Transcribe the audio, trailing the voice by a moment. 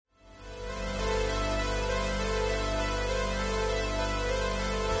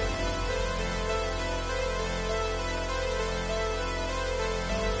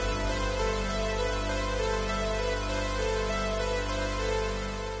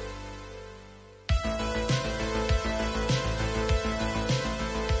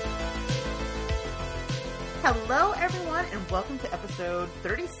Hello, everyone, and welcome to episode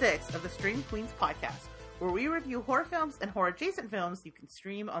 36 of the Stream Queens podcast, where we review horror films and horror-adjacent films you can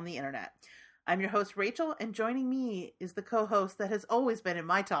stream on the internet. I'm your host, Rachel, and joining me is the co-host that has always been in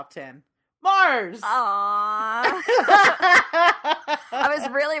my top 10, Mars! Aww. I was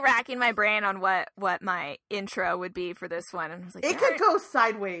really racking my brain on what my intro would be for this one, and I was like, it could go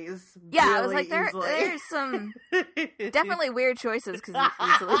sideways. Yeah, really I was like, easily. there's some definitely weird choices because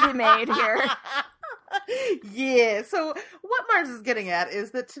easily be made here. Yeah, so what Mars is getting at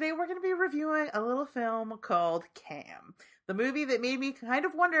is that today we're going to be reviewing a little film called Cam. The movie that made me kind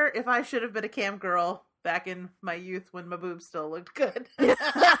of wonder if I should have been a cam girl back in my youth when my boobs still looked good.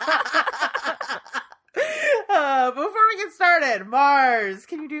 Before we get started, Mars,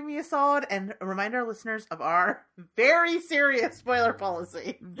 can you do me a solid and remind our listeners of our very serious spoiler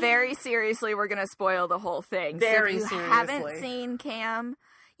policy? Very seriously, we're going to spoil the whole thing. Very so if you seriously. haven't seen Cam,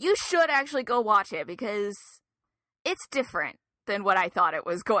 you should actually go watch it because it's different than what I thought it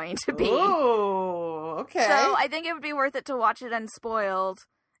was going to be. Oh, okay. So I think it would be worth it to watch it unspoiled.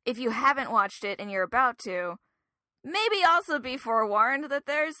 If you haven't watched it and you're about to, maybe also be forewarned that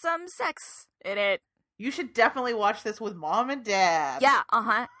there's some sex in it. You should definitely watch this with mom and dad. Yeah,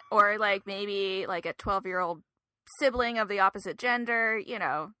 or like maybe like a 12-year-old sibling of the opposite gender, you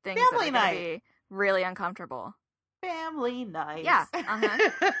know, things Family that are night. gonna be really uncomfortable. Family night. Yeah,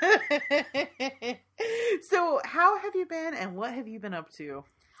 So, how have you been and what have you been up to?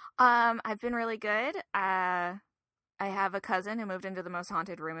 I've been really good. I have a cousin who moved into the most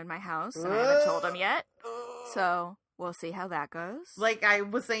haunted room in my house, and I haven't told him yet. So we'll see how that goes. Like I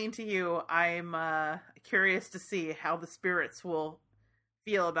was saying to you, I'm curious to see how the spirits will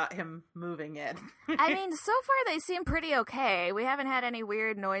feel about him moving in. I mean, so far they seem pretty okay. We haven't had any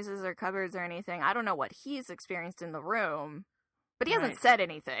weird noises or cupboards or anything. I don't know what he's experienced in the room, but he hasn't said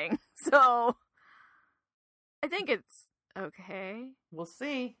anything. So I think it's okay. We'll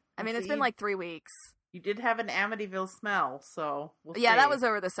see. I mean, it's been like 3 weeks. You did have an Amityville smell, so we'll see. Yeah, that was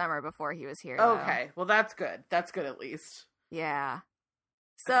over the summer before he was here. Though. Okay, well that's good. That's good at least. Yeah.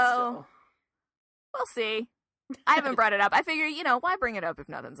 But So still. we'll see. I haven't brought it up. I figure, why bring it up if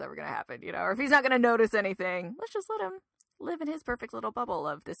nothing's ever going to happen, or if he's not going to notice anything. Let's just let him live in his perfect little bubble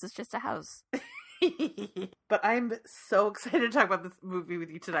of this is just a house. But I'm so excited to talk about this movie with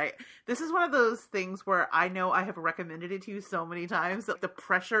you tonight. This is one of those things where I know I have recommended it to you so many times that the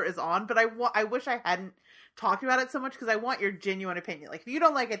pressure is on, but I wish I hadn't talked about it so much because I want your genuine opinion. Like, if you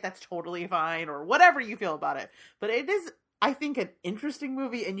don't like it, that's totally fine, or whatever you feel about it. But it is, I think, an interesting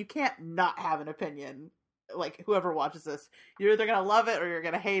movie, and you can't not have an opinion. Like, whoever watches this, you're either gonna love it or you're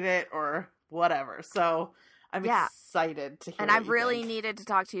gonna hate it or whatever. So I'm excited to hear. And I've really needed to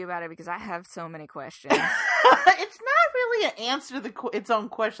talk to you about it because I have so many questions. It's not really an answer to its own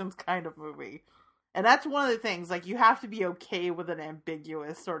questions kind of movie, and that's one of the things. Like, you have to be okay with an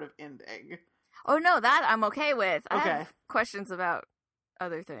ambiguous sort of ending. Oh no, that I'm okay with. I Okay. have questions about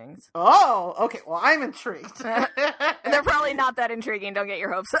other things. Oh, okay. Well, I'm intrigued. They're probably not that intriguing. Don't get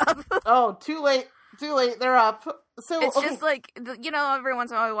your hopes up. Oh, too late. Too late. They're up. So It's just like, every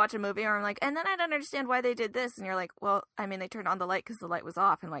once in a while we watch a movie and I'm like, and then I don't understand why they did this. And you're like, well, I mean, they turned on the light because the light was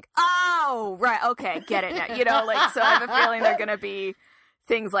off. And I'm like, oh, right. Okay. Get it now. So I have a feeling they're going to be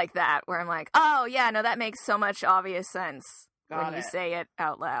things like that where I'm like, oh, yeah, no, that makes so much obvious sense when you say it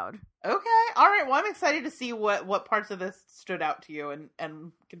out loud. Okay. All right. Well, I'm excited to see what parts of this stood out to you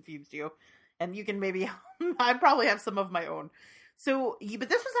and confused you. And you can maybe, I probably have some of my own. So, but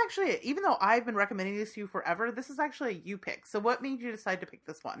this was actually, even though I've been recommending this to you forever, this is actually a you pick. So what made you decide to pick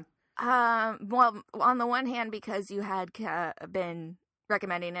this one? Well, on the one hand, because you had been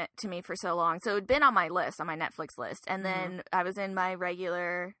recommending it to me for so long. So it'd been on my list, on my Netflix list. And then I was in my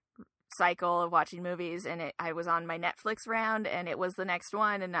regular cycle of watching movies, and I was on my Netflix round, and it was the next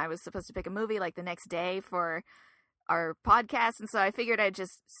one, and I was supposed to pick a movie like the next day for our podcast. And so I figured I'd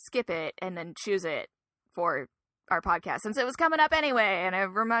just skip it and then choose it for our podcast since it was coming up anyway, and it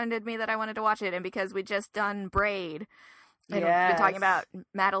reminded me that I wanted to watch it. And because we just done Braid, and we've been talking about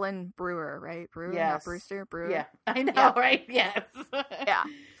Madeline Brewer, right? Brewer, not Brewster. Brewer. Yeah, I know, right? Yes. Yeah.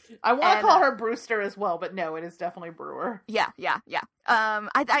 I want to call her Brewster as well, but no, it is definitely Brewer. Yeah. I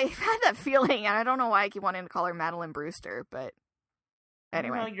had that feeling, and I don't know why I keep wanting to call her Madeline Brewster, but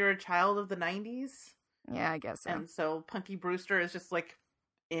anyway. You're a child of the 90s. Yeah, I guess so. And so Punky Brewster is just like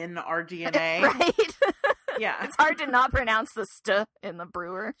in our DNA. Right? Yeah. It's hard to not pronounce the st in the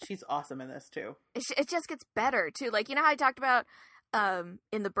Brewer. She's awesome in this too. It just gets better too. Like, how I talked about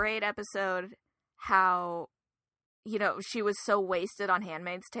in the Braid episode how you know, she was so wasted on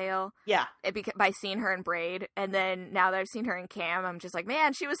Handmaid's Tale. Yeah. By seeing her in Braid, and then now that I've seen her in Cam, I'm just like,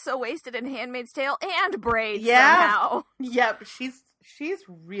 man, she was so wasted in Handmaid's Tale and Braid somehow. Yep, she's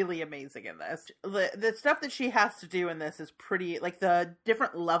really amazing in this. The stuff that she has to do in this is pretty, like the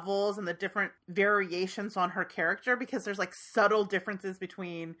different levels and the different variations on her character, because there's like subtle differences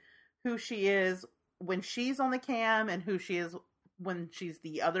between who she is when she's on the cam and who she is when she's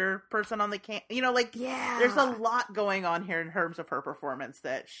the other person on the cam. You know, like, there's a lot going on here in terms of her performance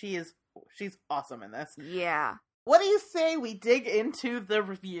that she's awesome in this. Yeah. What do you say we dig into the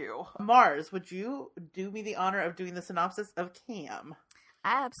review? Mars, would you do me the honor of doing the synopsis of Cam?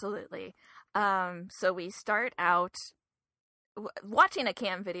 Absolutely. So we start out watching a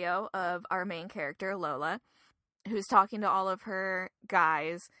Cam video of our main character, Lola, who's talking to all of her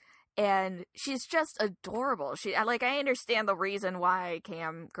guys, and she's just adorable. I understand the reason why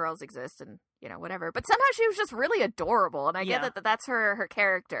Cam girls exist and, you know, whatever, but somehow she was just really adorable, and I get that that's her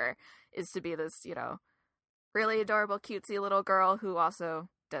character, is to be this, you know, really adorable, cutesy little girl who also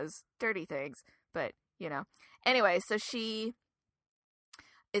does dirty things. But, you know. Anyway, so she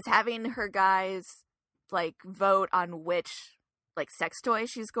is having her guys, like, vote on which, like, sex toy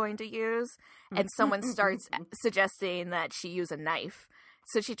she's going to use. And someone starts suggesting that she use a knife.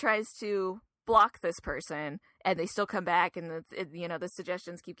 So she tries to block this person, and they still come back, and, the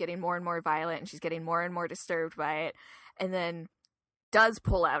suggestions keep getting more and more violent, and she's getting more and more disturbed by it. And then does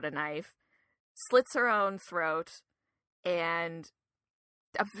pull out a knife, slits her own throat, and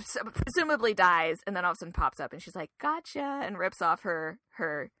presumably dies, and then all of a sudden pops up, and she's like, gotcha, and rips off her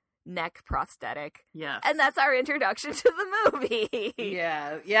neck prosthetic. Yeah. And that's our introduction to the movie.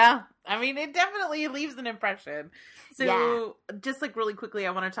 Yeah. I mean, it definitely leaves an impression. So, just like really quickly,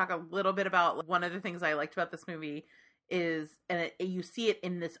 I want to talk a little bit about one of the things I liked about this movie is, and you see it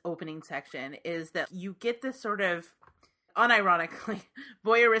in this opening section, is that you get this sort of unironically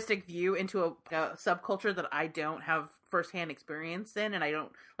voyeuristic view into a subculture that I don't have firsthand experience in, and I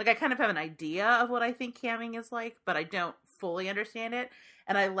kind of have an idea of what I think camming is like, but I don't fully understand it.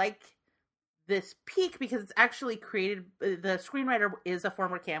 And I like this peak because it's actually created, the screenwriter is a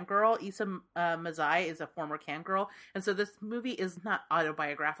former cam girl. Issa Mazai is a former cam girl, and so this movie is not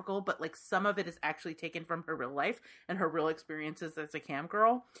autobiographical, but like some of it is actually taken from her real life and her real experiences as a cam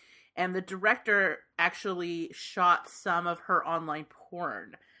girl. And the director actually shot some of her online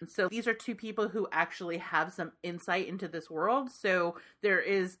porn. So these are two people who actually have some insight into this world. So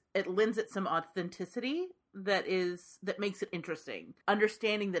it lends it some authenticity that makes it interesting.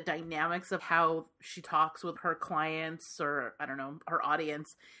 Understanding the dynamics of how she talks with her clients, or I don't know, her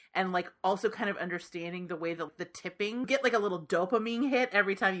audience, and like also kind of understanding the way that the tipping, get like a little dopamine hit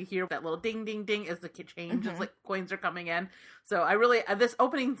every time you hear that little ding ding ding as the change, as like coins are coming in. So I really, this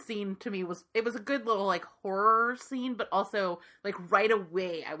opening scene to me was a good little like horror scene, but also like right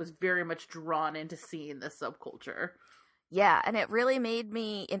away I was very much drawn into seeing this subculture. Yeah, and it really made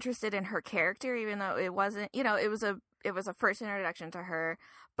me interested in her character, even though it wasn't, you know, it was a first introduction to her.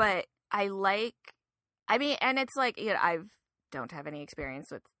 But and it's like, you know, I don't have any experience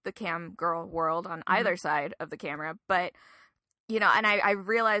with the cam girl world on either side of the camera, but, you know, and I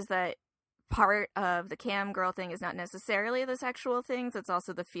realized that part of the cam girl thing is not necessarily the sexual things, it's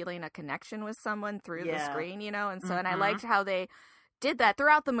also the feeling a connection with someone through the screen, you know, and so, and I liked how they did that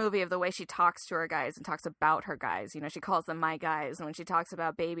throughout the movie, of the way she talks to her guys and talks about her guys. You know, she calls them my guys. And when she talks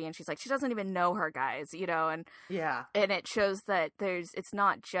about Baby, and she's like, she doesn't even know her guys, you know, and it shows that it's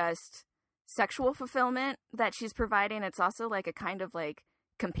not just sexual fulfillment that she's providing. It's also like a kind of like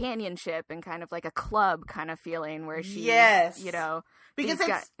companionship and kind of like a club kind of feeling where she's, you know, because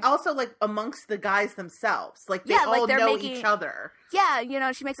it's also like amongst the guys themselves, like they all know each other. Yeah, you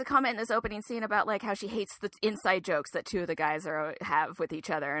know, she makes a comment in this opening scene about like how she hates the inside jokes that two of the guys have with each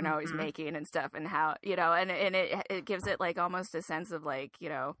other and always making and stuff, and how, you know, and it gives it like almost a sense of like, you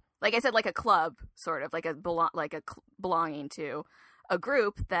know, like I said, like a club, sort of like belonging to a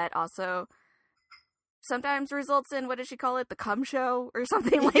group that also sometimes results in, what does she call it, the cum show or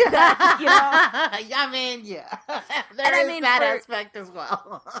something like that, you know? I mean, there is that aspect as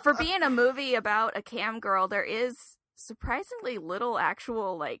well. For being a movie about a cam girl, there is surprisingly little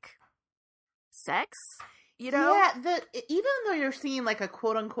actual like sex, you know? Yeah, even though you're seeing like a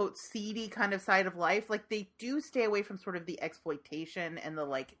quote unquote seedy kind of side of life, like they do stay away from sort of the exploitation and the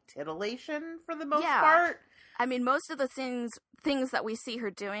like titillation for the most part. I mean, most of the things that we see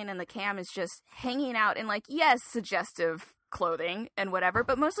her doing in the cam is just hanging out in, like, yes, suggestive clothing and whatever,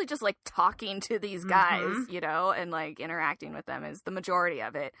 but mostly just, like, talking to these guys, you know, and, like, interacting with them is the majority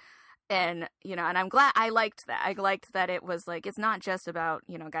of it. And, you know, and I'm glad, I liked that. I liked that it was, like, it's not just about,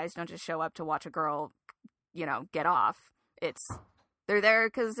 you know, guys don't just show up to watch a girl get off. They're there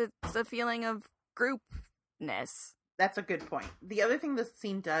because it's a feeling of groupness. That's a good point. The other thing this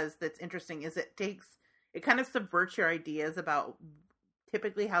scene does that's interesting is it kind of subverts your ideas about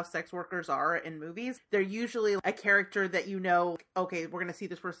typically how sex workers are in movies. They're usually a character that okay, we're going to see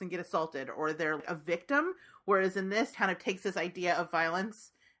this person get assaulted, or they're a victim, whereas in this kind of takes this idea of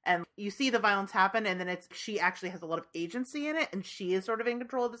violence and you see the violence happen, and then she actually has a lot of agency in it, and she is sort of in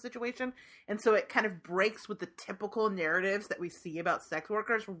control of the situation. And so it kind of breaks with the typical narratives that we see about sex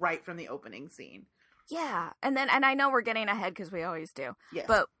workers right from the opening scene. Yeah. And I know we're getting ahead because we always do. Yes.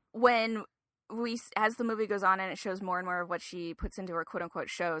 But when as the movie goes on and it shows more and more of what she puts into her quote unquote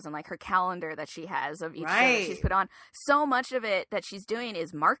shows and like her calendar that she has of each show that she's put on, so much of it that she's doing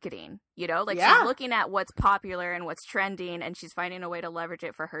is marketing, she's looking at what's popular and what's trending, and she's finding a way to leverage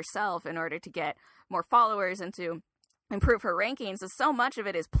it for herself in order to get more followers and to improve her rankings. So much of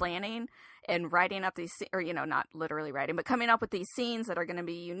it is planning and writing up these, or not literally writing, but coming up with these scenes that are going to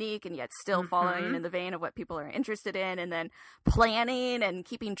be unique and yet still following in the vein of what people are interested in, and then planning and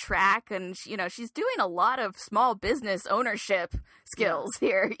keeping track. And she's doing a lot of small business ownership skills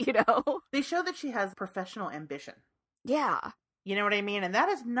here. They show that she has professional ambition. Yeah. You know what I mean? And that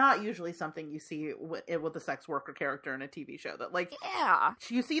is not usually something you see with a sex worker character in a TV show. That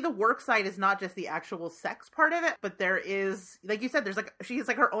you see the work side is not just the actual sex part of it, but there is, like you said, she's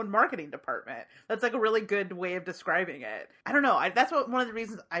like her own marketing department. That's like a really good way of describing it. I don't know. That's one of the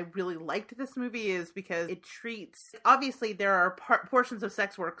reasons I really liked this movie is because it treats, obviously there are portions of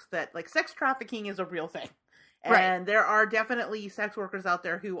sex work that, like, sex trafficking is a real thing. And there are definitely sex workers out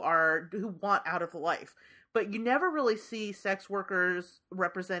there who want out of the life. But you never really see sex workers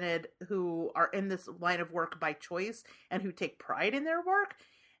represented who are in this line of work by choice and who take pride in their work.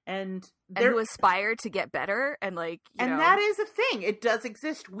 And who aspire to get better. And that is a thing. It does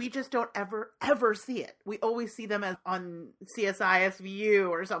exist. We just don't ever see it. We always see them as on CSI SVU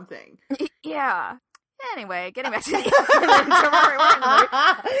or something. Yeah. Anyway, getting back to the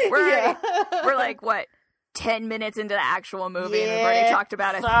we're like, what, 10 minutes into the actual movie, and we've already talked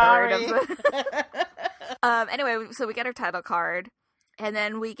about a third of the... Anyway, so we get her title card, and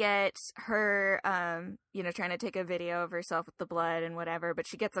then we get her, trying to take a video of herself with the blood and whatever, but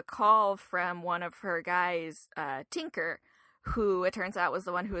she gets a call from one of her guys, Tinker, who it turns out was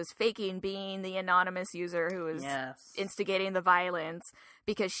the one who was faking being the anonymous user who was instigating the violence,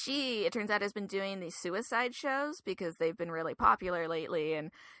 because it turns out, has been doing these suicide shows because they've been really popular lately.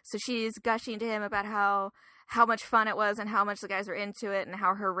 And so she's gushing to him about how much fun it was and how much the guys were into it and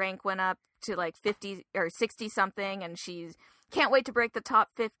how her rank went up to like 50 or 60 something. And she's can't wait to break the top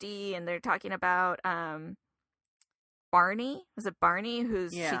 50. And they're talking about, Barney. Was it Barney?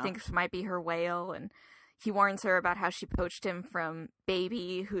 She thinks might be her whale. And he warns her about how she poached him from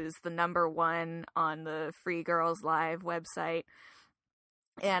Baby, who's the #1 on the Free Girls Live website.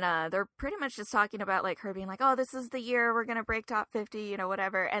 And they're pretty much just talking about like her being like, oh, this is the year we're going to break top 50,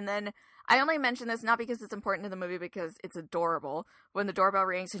 whatever. And then I only mention this not because it's important to the movie, because it's adorable when the doorbell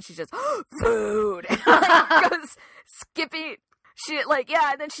rings and she just, food, and goes skipping.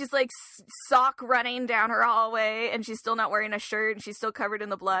 And then she's like sock running down her hallway, and she's still not wearing a shirt, and she's still covered in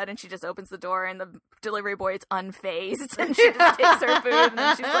the blood, and she just opens the door, and the delivery boy is unfazed, and she just takes her food, and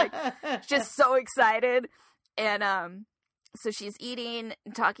then she's like just so excited. And so she's eating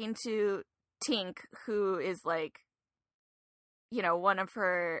and talking to Tink, who is like, one of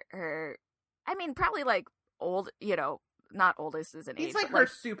her probably like old, not oldest as an age. He's like her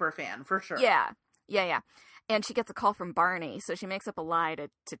super fan for sure. Yeah. And she gets a call from Barney, so she makes up a lie to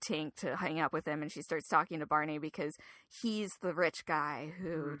Tink to hang out with him, and she starts talking to Barney because he's the rich guy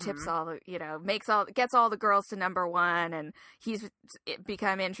who tips all the, gets all the girls to #1, and he's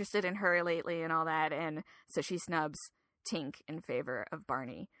become interested in her lately and all that, and so she snubs Tink in favor of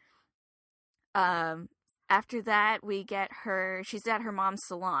Barney. After that, we get her. She's at her mom's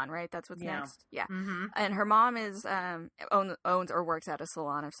salon, right? That's what's next. Yeah, and her mom is owns or works at a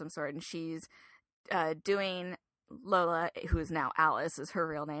salon of some sort, and she's doing Lola, who is now Alice, is her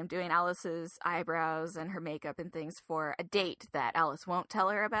real name, doing Alice's eyebrows and her makeup and things for a date that Alice won't tell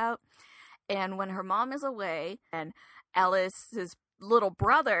her about. And when her mom is away, and Alice's little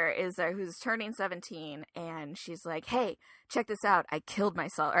brother is there, who's turning 17, and she's like, hey, check this out, I killed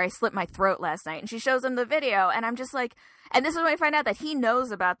myself, or I slit my throat last night, and she shows him the video, and I'm just like, and this is when I find out that he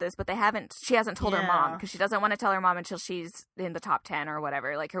knows about this, but she hasn't told her mom, because she doesn't want to tell her mom until she's in the top 10 or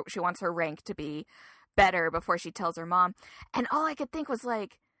whatever, like she wants her rank to be better before she tells her mom. And all I could think was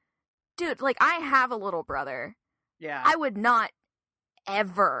like, dude, like, I have a little brother, I would not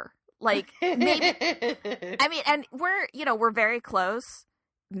ever, like, maybe, I mean, and we're very close,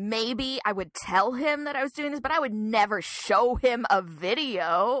 maybe I would tell him that I was doing this, but I would never show him a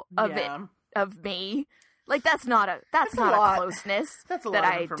video of it, of me. Like, that's not a closeness that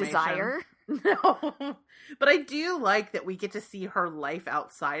I desire. No. But I do like that we get to see her life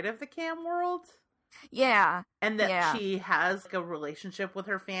outside of the cam world. Yeah. And that she has like a relationship with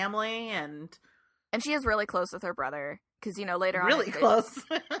her family, and she is really close with her brother. Because, later on... Really close.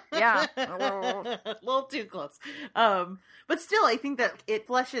 Yeah. A little too close. But still, I think that it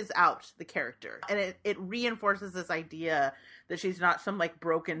fleshes out the character. And it reinforces this idea that she's not some, like,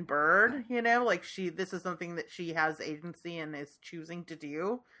 broken bird, Like, this is something that she has agency and is choosing to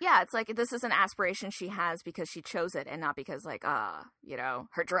do. Yeah, it's like, this is an aspiration she has because she chose it, and not because, like,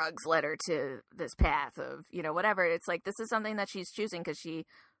 her drugs led her to this path of, whatever. It's like, this is something that she's choosing because she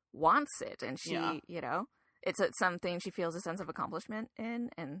wants it, and she, It's something she feels a sense of accomplishment in,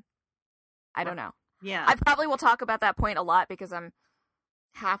 and I don't know. Yeah. I probably will talk about that point a lot because I'm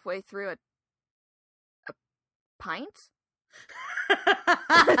halfway through a pint.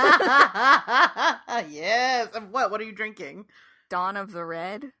 Yes. What are you drinking? Dawn of the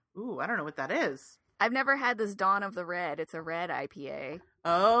Red. Ooh, I don't know what that is. I've never had this Dawn of the Red. It's a red IPA.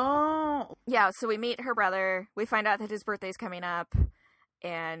 Oh. Yeah, so we meet her brother. We find out that his birthday's coming up.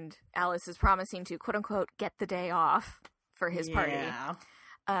 And Alice is promising to, quote-unquote, get the day off for his party.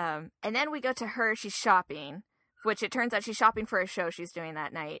 And then we go to her. She's shopping, which it turns out she's shopping for a show she's doing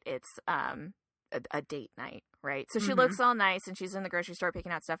that night. It's a date night, right? So she looks all nice, and she's in the grocery store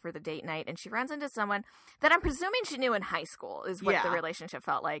picking out stuff for the date night, and she runs into someone that I'm presuming she knew in high school is what the relationship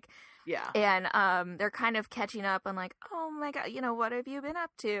felt like. Yeah. And they're kind of catching up on, like, oh, my God, what have you been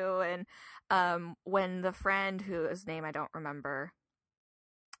up to? And when the friend whose name I don't remember...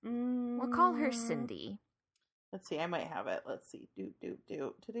 We'll call her Cindy. Let's see. I might have it. Let's see. Do.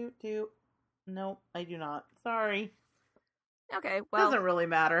 Nope, I do not. Sorry. Okay, well... Doesn't really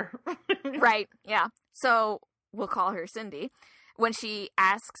matter. Right, yeah. So, we'll call her Cindy. When she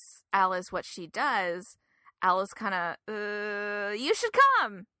asks Alice what she does, Alice kind of, you should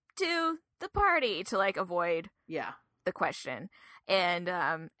come to the party, to, like, avoid the question. And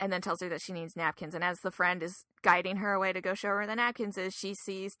then tells her that she needs napkins. And as the friend is guiding her away to go show her the napkins, she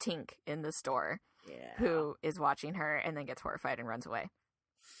sees Tink in the store, who is watching her, and then gets horrified and runs away.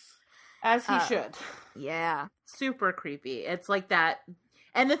 As he should. Yeah. Super creepy. It's like that.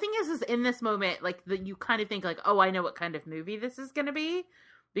 And the thing is in this moment, like, you kind of think, like, oh, I know what kind of movie this is going to be.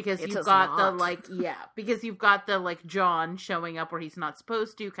 Because you've got the, like, John showing up where he's not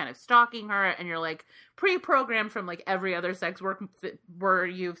supposed to, kind of stalking her, and you're, like, pre-programmed from, like, every other sex work where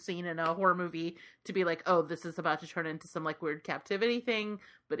you've seen in a horror movie to be like, oh, this is about to turn into some, like, weird captivity thing,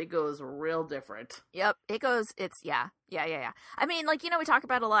 but it goes real different. Yep, yeah. I mean, like, we talk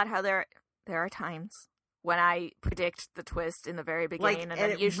about a lot how there are times when I predict the twist in the very beginning, like,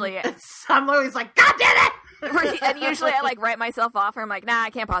 and then usually... I'm always like, God damn it! And usually I, like, write myself off, or I'm like, nah, I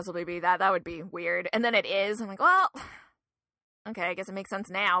can't possibly be that. That would be weird. And then it is. I'm like, well, okay, I guess it makes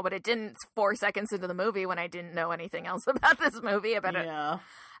sense now, but it didn't 4 seconds into the movie when I didn't know anything else about this movie.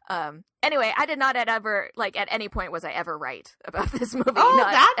 Anyway, I did not at any point was I ever right about this movie. Oh,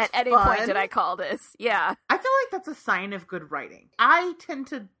 not that's at any fun. point did I call this. Yeah. I feel like that's a sign of good writing. I tend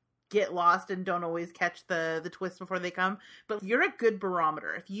to get lost and don't always catch the twists before they come, but you're a good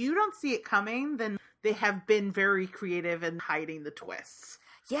barometer. If you don't see it coming, then they have been very creative in hiding the twists.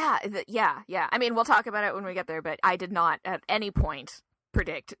 Yeah. I mean, we'll talk about it when we get there, but I did not at any point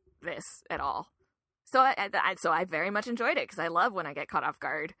predict this at all. So I very much enjoyed it because I love when I get caught off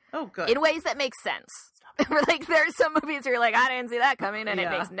guard. Oh, good. In ways that make sense. Like, there's some movies where you're like, I didn't see that coming, and it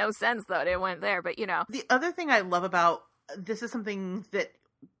makes no sense that it went there, but The other thing I love about this is something that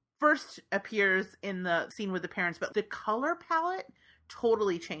first appears in the scene with the parents, but the color palette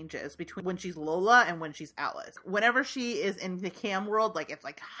totally changes between when she's Lola and when she's Alice. Whenever she is in the cam world, like, it's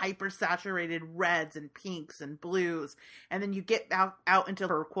like hyper saturated reds and pinks and blues, and then you get out into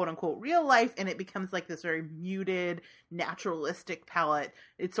her quote unquote real life, and it becomes like this very muted, naturalistic palette.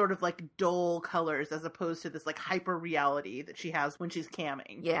 It's sort of like dull colors as opposed to this like hyper reality that she has when she's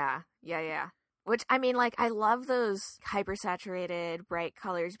camming. Yeah. Which, I mean, like, I love those hyper-saturated, bright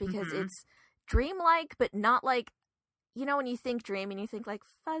colors because it's dreamlike, but not like, when you think dream and you think, like,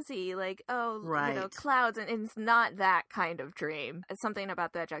 fuzzy, like, clouds, and it's not that kind of dream. Something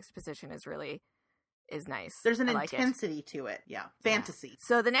about that juxtaposition is nice. There's an intensity to it. Yeah. Fantasy. Yeah.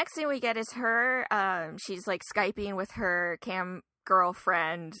 So the next thing we get is her, she's, like, Skyping with her cam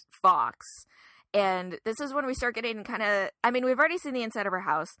girlfriend, Fox. And this is when we start getting kind of, I mean, we've already seen the inside of her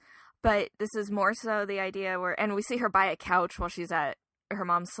house, but this is more so the idea and we see her buy a couch while she's at her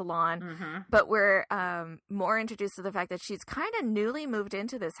mom's salon. Mm-hmm. But we're more introduced to the fact that she's kind of newly moved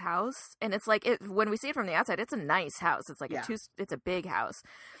into this house, and it's like when we see it from the outside, it's a nice house. It's like it's a big house,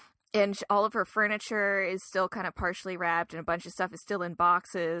 and all of her furniture is still kind of partially wrapped, and a bunch of stuff is still in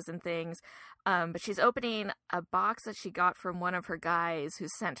boxes and things. But she's opening a box that she got from one of her guys who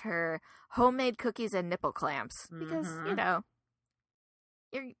sent her homemade cookies and nipple clamps because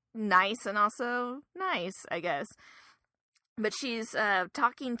you're nice and also nice, I guess. But she's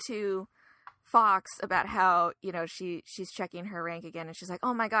talking to Fox about how, she's checking her rank again, and she's like,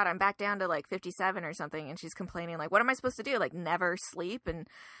 oh my god, I'm back down to like 57 or something, and she's complaining like, what am I supposed to do, like never sleep? And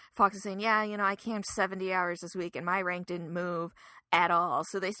Fox is saying, yeah, I camped 70 hours this week and my rank didn't move at all.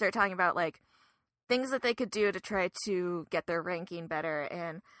 So they start talking about like things that they could do to try to get their ranking better,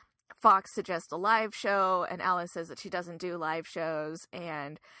 and Fox suggests a live show, and Alice says that she doesn't do live shows,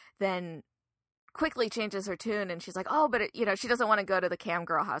 and then quickly changes her tune, and she's like, oh, but she doesn't want to go to the Cam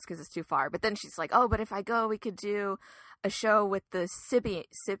Girl house because it's too far. But then she's like, oh, but if I go, we could do a show with the Sybian.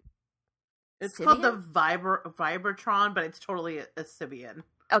 It's called the Vibratron, but it's totally a Sybian.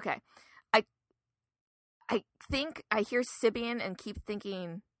 Okay. I think I hear Sybian and keep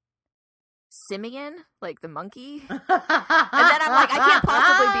thinking Simian, like the monkey. And then I'm like,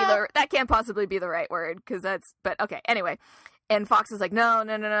 that can't possibly be the right word, but okay, anyway. And Fox is like, no,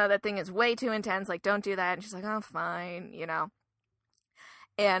 that thing is way too intense, like, don't do that. And she's like, oh, fine,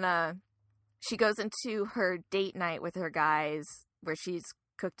 And she goes into her date night with her guys, where she's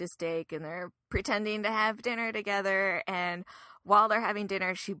cooked a steak, and they're pretending to have dinner together, and while they're having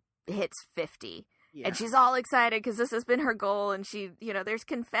dinner, she hits 50. Yeah. And she's all excited because this has been her goal, and she, there's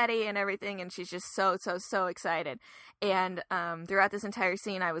confetti and everything, and she's just so excited. And throughout this entire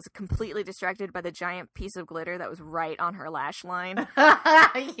scene, I was completely distracted by the giant piece of glitter that was right on her lash line.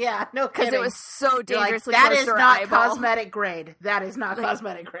 Yeah, no kidding. Because it was so dangerously like, close to her eyeball. That is not cosmetic grade. That is not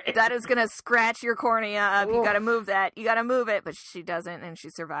cosmetic grade. That is going to scratch your cornea up. You got to move that. You got to move it. But she doesn't, and she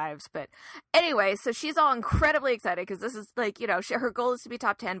survives. But anyway, so she's all incredibly excited because this is like, her goal is to be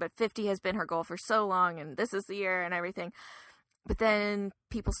top 10, but 50 has been her goal for so long, and this is the year and everything. But then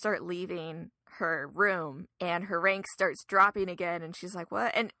people start leaving her room, and her rank starts dropping again, and she's like,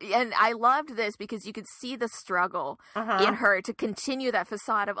 what? And I loved this because you could see the struggle in her to continue that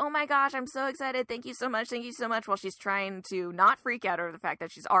facade of, oh my gosh, I'm so excited, thank you so much, while she's trying to not freak out over the fact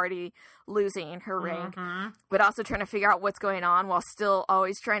that she's already losing her rank, but also trying to figure out what's going on while still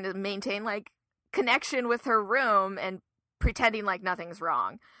always trying to maintain like connection with her room and pretending like nothing's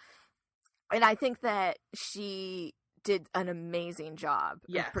wrong. And I think that she did an amazing job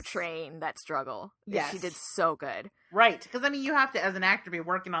of portraying that struggle. Yes. She did so good. Right. Because, you have to, as an actor, be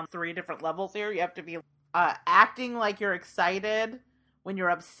working on 3 different levels here. You have to be acting like you're excited when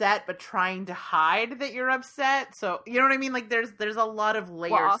you're upset, but trying to hide that you're upset. So, you know what I mean? Like, there's a lot of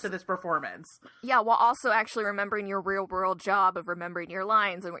layers to this performance. Yeah, while also actually remembering your real-world job of remembering your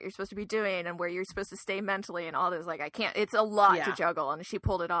lines and what you're supposed to be doing and where you're supposed to stay mentally and all this. Like, it's a lot to juggle, and she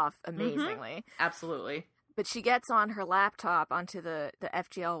pulled it off amazingly. Absolutely. But she gets on her laptop onto the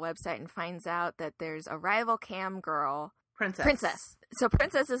FGL website and finds out that there's a rival cam girl. Princess. So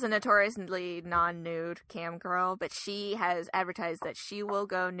Princess is a notoriously non-nude cam girl, but she has advertised that she will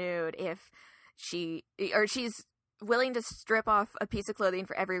go nude if she's willing to strip off a piece of clothing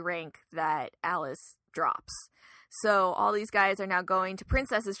for every rank that Alice drops. So all these guys are now going to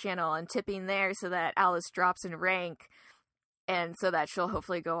Princess's channel and tipping there so that Alice drops in rank, and so that she'll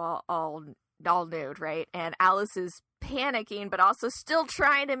hopefully go all nude, right? And Alice is panicking, but also still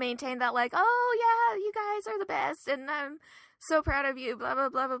trying to maintain that, like, oh yeah, you guys are the best, and I'm so proud of you, blah blah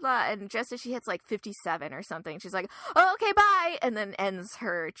blah blah blah. And just as she hits like 57 or something, she's like, oh, okay, bye, and then ends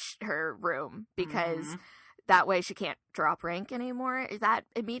her room because that way she can't drop rank anymore. Is that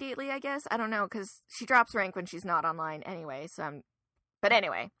immediately? I guess, I don't know, because she drops rank when she's not online anyway. But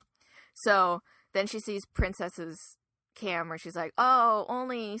anyway, so then she sees Princess's cam where she's like, oh,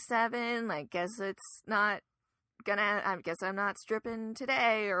 only 7, I guess it's not I guess I'm not stripping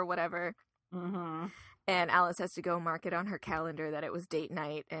today or whatever. And Alice has to go mark it on her calendar that it was date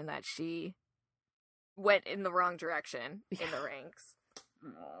night and that she went in the wrong direction in the ranks.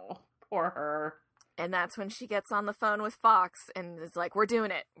 Oh, poor her. And that's when she gets on the phone with Fox and is like, we're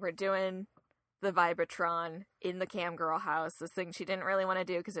doing it. We're doing the Vibratron in the cam girl house, this thing she didn't really want to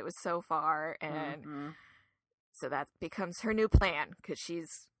do because it was so far. And so that becomes her new plan, because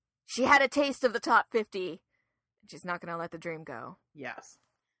she had a taste of the top 50, and she's not going to let the dream go. Yes.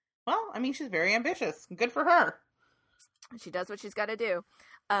 Well, she's very ambitious. Good for her. She does what she's got to do.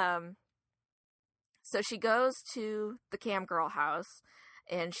 So she goes to the cam girl house,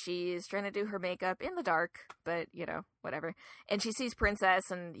 and she's trying to do her makeup in the dark, but, you know, whatever. And she sees Princess,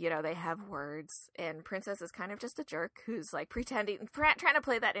 and, you know, they have words, and Princess is kind of just a jerk who's, like, trying to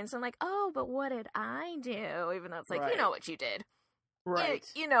play that innocent, like, oh, but what did I do? Even though it's like, you know what you did. Right.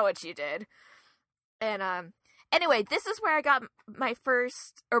 You know what you did. And, anyway, this is where I got my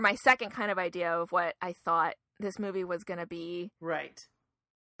second kind of idea of what I thought this movie was going to be. Right.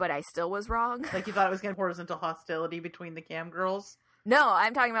 But I still was wrong. Like, you thought it was going to horizontal hostility between the cam girls? No,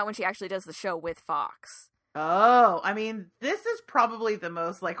 I'm talking about when she actually does the show with Fox. Oh, I mean, this is probably the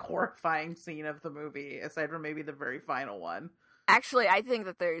most, like, horrifying scene of the movie, aside from maybe the very final one. Actually, I think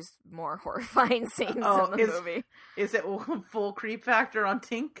that there's more horrifying scenes in the movie. Is it full creep factor on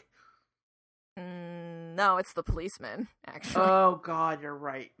Tink? No, it's the policeman, actually. Oh, God, you're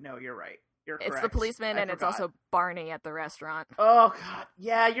right. No, you're right. You're correct. It's the policeman, and it's also Barney at the restaurant. Oh, God.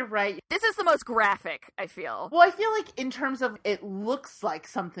 Yeah, you're right. This is the most graphic, I feel. Well, I feel like in terms of it looks like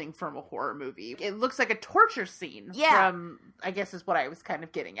something from a horror movie. It looks like a torture scene. Yeah. From, I guess is what I was kind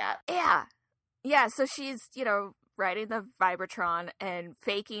of getting at. Yeah. Yeah, so she's, you know, riding the Vibratron and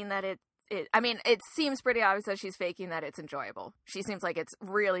faking that it seems pretty obvious that she's faking that it's enjoyable. She seems like it's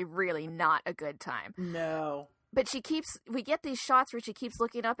really, really not a good time. No. But we get these shots where she keeps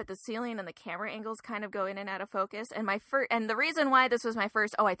looking up at the ceiling and the camera angles kind of go in and out of focus. And and the reason why this was my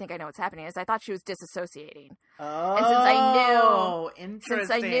first, I think I know what's happening, is I thought she was disassociating. Oh, and since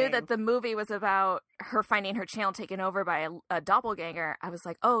I knew that the movie was about her finding her channel taken over by a doppelganger, I was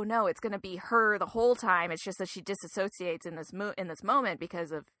like, oh no, it's going to be her the whole time. It's just that she disassociates in this moment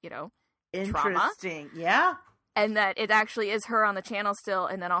because of, you know, interesting. Trauma. Yeah. And that it actually is her on the channel still,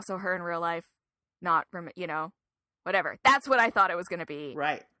 and then also her in real life, not, you know, whatever. That's what I thought it was going to be.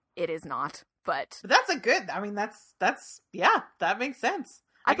 Right. It is not, but that's that makes sense.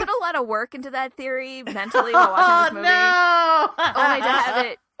 I put a lot of work into that theory mentally while watching this movie. No! Only to have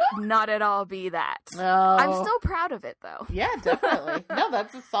it not at all be that. No. I'm still proud of it, though. Yeah, definitely. No,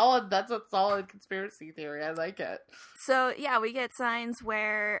 that's a solid conspiracy theory. I like it. So, yeah, we get scenes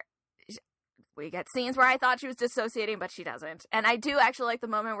where I thought she was dissociating, but she doesn't. And I do actually like the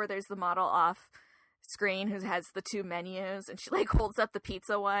moment where there's the model off screen who has the two menus, and she like holds up the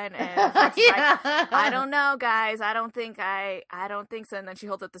pizza one, and yeah. Like, I don't know, guys, I don't think so. And then she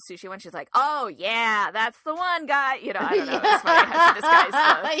holds up the sushi one. She's like, oh yeah, that's the one, guy. You know, I don't know. It's funny how she disguised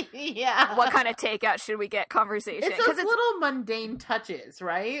the what kind of takeout should we get conversation. It's those little mundane touches,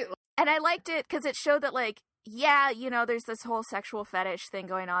 right? And I liked it because it showed that, like, yeah, you know, there's this whole sexual fetish thing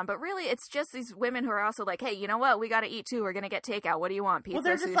going on, but really it's just these women who are also like, hey, you know what? We got to eat too. We're going to get takeout. What do you want? Pizza, well,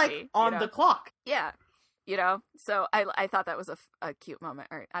 they're just sushi, like on the clock. Yeah. You know, so I thought that was a cute moment,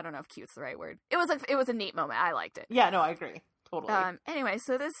 or I don't know if cute's the right word. It was a neat moment. I liked it. Yeah, no, I agree. Totally. Anyway,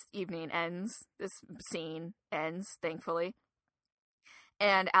 so this scene ends, thankfully.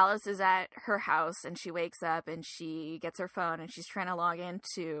 And Alice is at her house, and she wakes up, and she gets her phone, and she's trying to log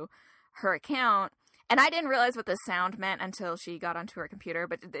into her account. And I didn't realize what the sound meant until she got onto her computer,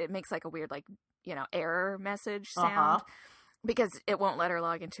 but it makes like a weird, like, you know, error message sound because it won't let her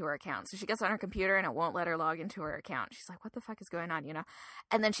log into her account. So she gets on her computer and it won't let her log into her account. She's like, what the fuck is going on, you know?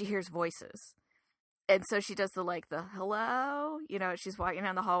 And then she hears voices. And so she does the hello, you know, she's walking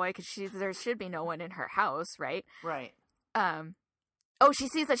down the hallway because there should be no one in her house, right? Right. Oh, she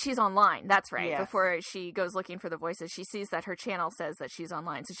sees that she's online. That's right. Yes. Before she goes looking for the voices, she sees that her channel says that she's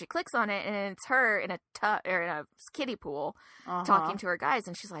online. So she clicks on it, and it's her in a kiddie pool talking to her guys.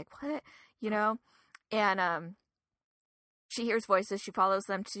 And she's like, "What?" You know? And she hears voices. She follows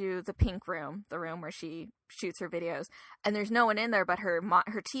them to the pink room, the room where she shoots her videos. And there's no one in there, but her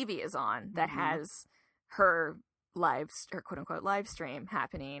TV is on that has her quote unquote live stream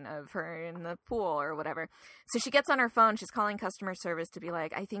happening of her in the pool or whatever. So she gets on her phone, she's calling customer service to be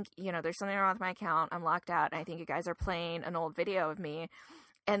like, I think, you know, there's something wrong with my account, I'm locked out, and I think you guys are playing an old video of me.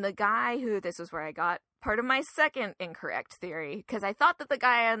 And the guy this was where I got part of my second incorrect theory, because I thought that the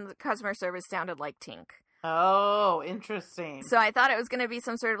guy on the customer service sounded like Tink. Oh, interesting. So I thought it was going to be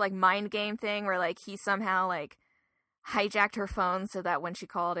some sort of like mind game thing where like he somehow like hijacked her phone so that when she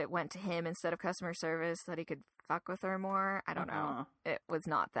called it went to him instead of customer service, that he could fuck with her more. I don't know. It was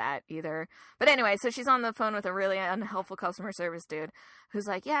not that either. But anyway, so she's on the phone with a really unhelpful customer service dude who's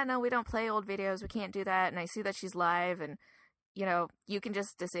like, yeah, no, we don't play old videos. We can't do that. And I see that she's live and, you know, you can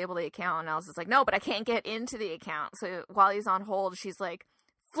just disable the account. And Alice is like, no, but I can't get into the account. So while he's on hold, she's like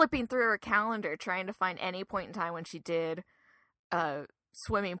flipping through her calendar trying to find any point in time when she did a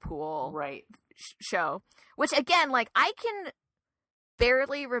swimming pool show. Which, again, like, I can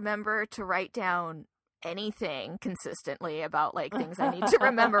barely remember to write down anything consistently about like things I need to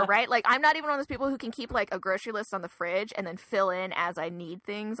remember, right? Like I'm not even one of those people who can keep like a grocery list on the fridge and then fill in as I need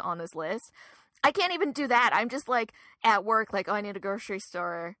things on this list. I can't even do that. I'm just like at work, like, oh, I need a grocery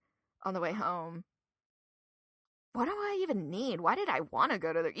store on the way home. What do I even need? Why did I want to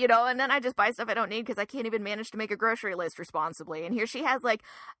go to the, and then I just buy stuff I don't need because I can't even manage to make a grocery list responsibly. And here she has like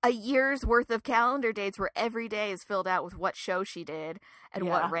a year's worth of calendar dates where every day is filled out with what show she did and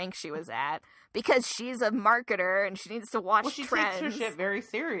what rank she was at because she's a marketer and she needs to watch trends. She takes her shit very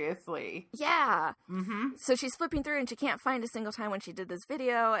seriously. Yeah. Mm-hmm. So she's flipping through and she can't find a single time when she did this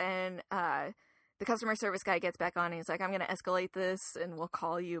video, and the customer service guy gets back on and he's like, I'm going to escalate this and we'll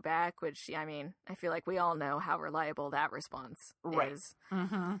call you back, which, I mean, I feel like we all know how reliable that response is.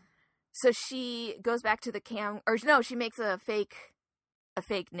 Mm-hmm. So she goes back to the she makes a fake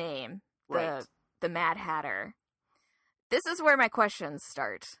name, the Mad Hatter. This is where my questions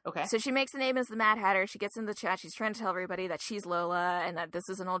start. Okay. So she makes the name as the Mad Hatter. She gets in the chat. She's trying to tell everybody that she's Lola and that this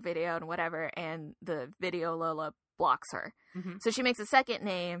is an old video and whatever. And the video Lola blocks her. Mm-hmm. So she makes a second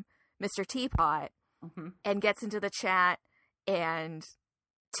name, Mr. Teapot, and gets into the chat and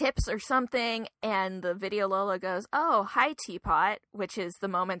tips or something. And the video Lola goes, oh, hi, Teapot, which is the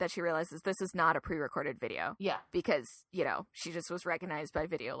moment that she realizes this is not a pre-recorded video. Yeah. Because, she just was recognized by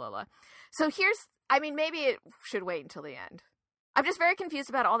video Lola. So maybe it should wait until the end. I'm just very confused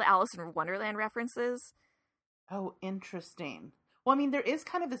about all the Alice in Wonderland references. Oh, interesting. Well, I mean, there is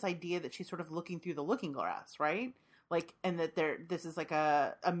kind of this idea that she's sort of looking through the looking glass, right? Like, and that this is like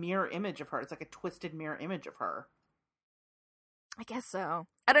a mirror image of her. It's like a twisted mirror image of her. I guess so.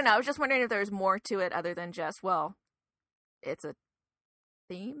 I don't know. I was just wondering if there's more to it other than just, well, it's a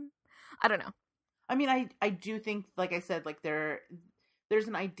theme? I don't know. I mean, I do think, like I said, like there's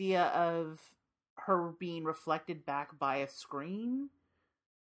an idea of her being reflected back by a screen.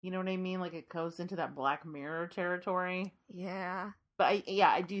 You know what I mean? Like it goes into that Black Mirror territory. Yeah. But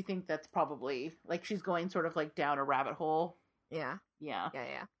I do think that's probably like she's going sort of like down a rabbit hole. Yeah. Yeah.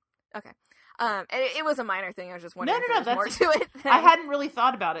 Okay. It was a minor thing. I was just wondering if there's more to it. I hadn't really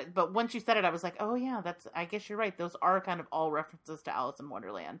thought about it, but once you said it, I was like, oh yeah, I guess you're right. Those are kind of all references to Alice in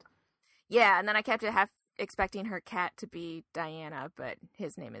Wonderland. Yeah, and then I kept half expecting her cat to be Diana, but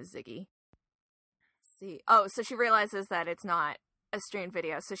his name is Ziggy. Let's see. Oh, so she realizes that it's not a streamed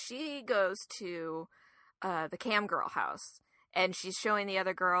video. So she goes to the cam girl house, and she's showing the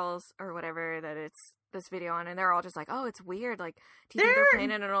other girls or whatever that it's this video on, and they're all just like, oh, it's weird. Like, do you think they're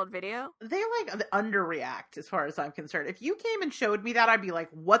playing in an old video? They like underreact as far as I'm concerned. If you came and showed me that, I'd be like,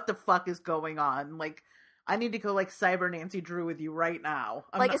 what the fuck is going on? Like, I need to go like cyber Nancy Drew with you right now.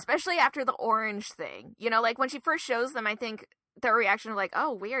 Especially after the orange thing, like when she first shows them, I think their reaction of like,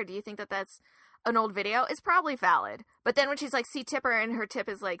 oh, weird. Do you think that that's an old video? Is probably valid. But then when she's like, see tipper, and her tip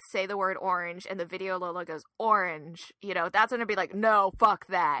is like, say the word orange, and the video Lola goes orange, that's when it'd be like, no, fuck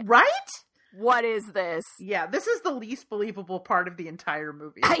that. Right? What is this? Yeah, this is the least believable part of the entire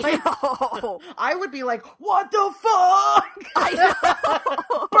movie. I know. I would be like, what the fuck? I know.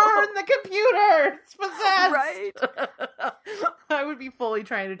 Burn the computer. It's possessed. Right. I would be fully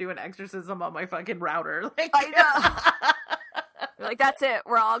trying to do an exorcism on my fucking router. I know. Like, that's it.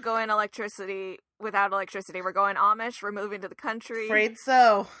 We're all going without electricity. We're going Amish. We're moving to the country. Afraid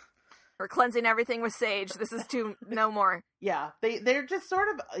so. We're cleansing everything with sage. This is no more. Yeah, they're just sort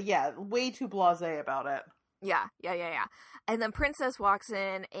of, way too blasé about it. Yeah. And then Princess walks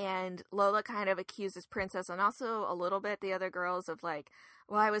in, and Lola kind of accuses Princess, and also a little bit the other girls of like,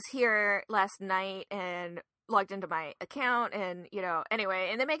 well, I was here last night and logged into my account, and, anyway.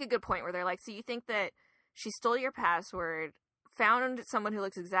 And they make a good point where they're like, so you think that she stole your password, found someone who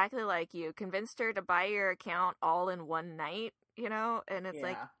looks exactly like you, convinced her to buy your account all in one night, And it's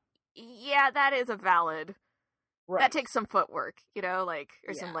like, yeah, that is a valid. Right. That takes some footwork,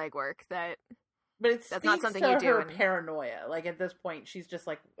 or some legwork. But that's not something you do. Her paranoia. Like at this point, she's just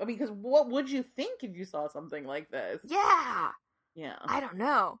like, I mean, because what would you think if you saw something like this? Yeah. Yeah. I don't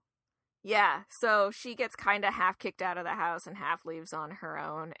know. Yeah. So she gets kind of half kicked out of the house and half leaves on her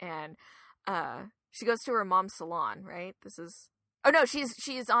own, and she goes to her mom's salon. Right. This is. Oh no, she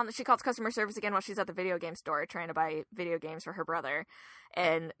calls customer service again while she's at the video game store trying to buy video games for her brother.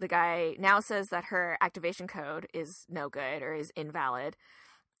 And the guy now says that her activation code is no good or is invalid.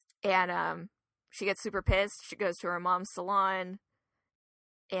 And she gets super pissed. She goes to her mom's salon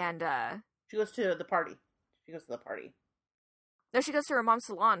and she goes to the party. No, she goes to her mom's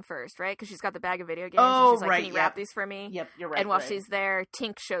salon first, right? Because she's got the bag of video games. Oh, and she's like, right. Can you wrap these for me? Yep, you're right. And while she's there,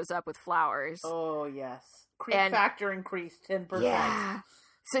 Tink shows up with flowers. Oh, yes. Factor increased 10%. Yeah.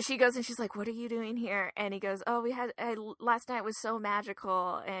 So she goes and she's like, what are you doing here? And he goes, oh, last night was so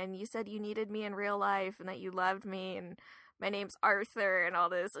magical. And you said you needed me in real life and that you loved me. And my name's Arthur and all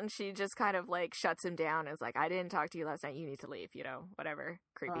this. And she just kind of like shuts him down and is like, I didn't talk to you last night. You need to leave, whatever.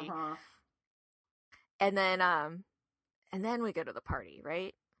 Creepy. Uh-huh. And then we go to the party,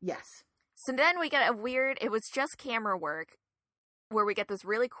 right? Yes. So then we get it was just camera work where we get this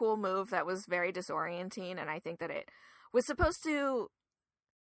really cool move that was very disorienting. And I think that it was supposed to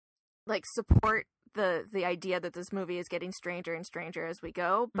like support the idea that this movie is getting stranger and stranger as we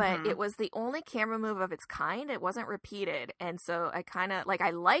go, but it was the only camera move of its kind. It wasn't repeated, and so I kind of I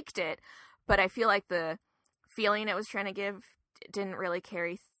liked it, but I feel like the feeling it was trying to give didn't really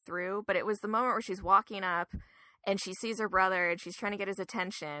carry through. But it was the moment where she's walking up and she sees her brother and she's trying to get his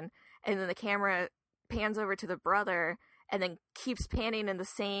attention, and then the camera pans over to the brother and then keeps panning in the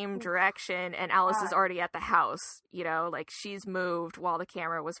same direction, and Alice is already at the house, like she's moved while the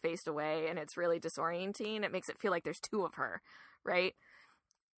camera was faced away, and it's really disorienting. It makes it feel like there's two of her, right?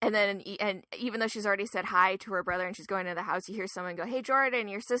 And then, and even though she's already said hi to her brother and she's going to the house, you hear someone go, hey, Jordan,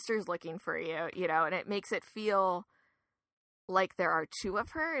 your sister's looking for you, and it makes it feel like there are two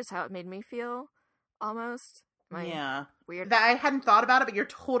of her, is how it made me feel, almost. Yeah. Weird. That I hadn't thought about it, but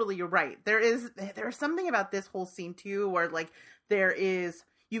you're right. There's something about this whole scene too where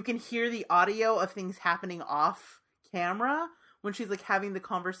you can hear the audio of things happening off camera when she's like having the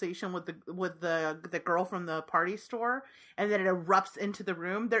conversation with the girl from the party store, and then it erupts into the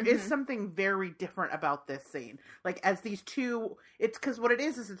room. There is something very different about this scene. Like as these two, it's because what it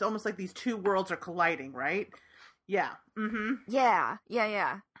is it's almost like these two worlds are colliding, right? Yeah. Mm-hmm. Yeah.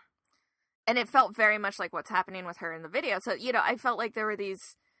 And it felt very much like what's happening with her in the video. So, I felt like there was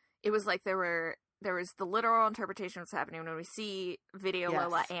the literal interpretation of what's happening when we see video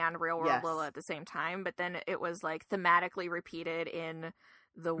Lola and real world Lola at the same time. But then it was like thematically repeated in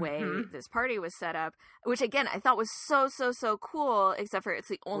the way this party was set up, which again, I thought was so, so, so cool, except for it's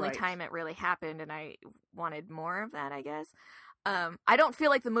the only time it really happened. And I wanted more of that, I guess. I don't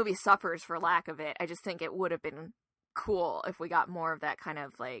feel like the movie suffers for lack of it. I just think it would have been cool if we got more of that kind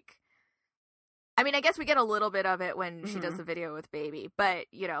of like, I mean, I guess we get a little bit of it when she does the video with Baby, but,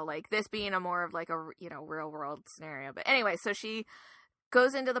 like this being a more of like a, real world scenario. But anyway, so she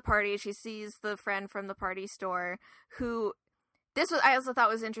goes into the party. She sees the friend from the party store who I also thought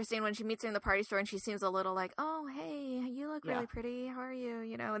was interesting when she meets her in the party store and she seems a little like, oh, hey, you look really pretty. How are you?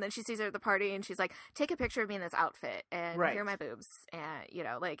 And then she sees her at the party and she's like, take a picture of me in this outfit and here are my boobs. And,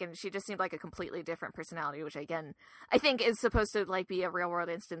 and she just seemed like a completely different personality, which again, I think is supposed to like be a real world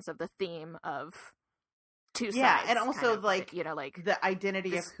instance of the theme of two sides. Yeah. And also kind of, like, the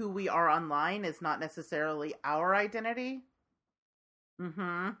identity of who we are online is not necessarily our identity.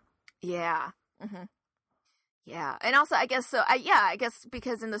 Mm-hmm. Yeah. Mm-hmm. Yeah, and also I guess so. I guess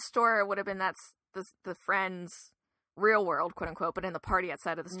because in the store it would have been that's the friend's real world, quote unquote, but in the party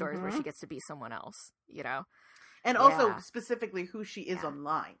outside of the store is where she gets to be someone else, And also specifically who she is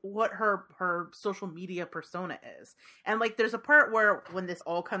online, what her social media persona is. And like there's a part where when this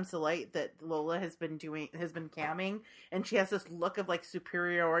all comes to light that Lola has been camming, and she has this look of like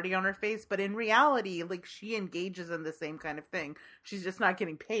superiority on her face, but in reality, like she engages in the same kind of thing. She's just not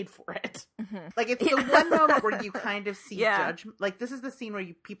getting paid for it. Mm-hmm. Like it's the one moment where you kind of see judge. Like this is the scene where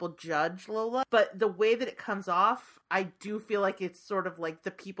people judge Lola, but the way that it comes off, I do feel like it's sort of like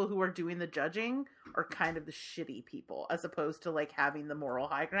the people who are doing the judging are kind of the shitty people as opposed to like having the moral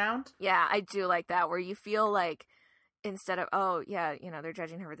high ground. Yeah, I do like that where you feel like instead of, oh yeah, they're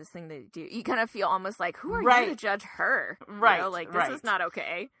judging her for this thing they do, you kind of feel almost like, who are you to judge her? Right. Like this is not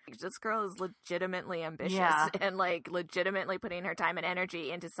okay. This girl is legitimately ambitious and like legitimately putting her time and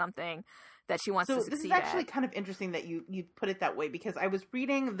energy into something that she wants to succeed at. This is actually kind of interesting that you put it that way, because I was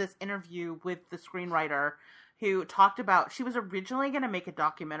reading this interview with the screenwriter who talked about she was originally going to make a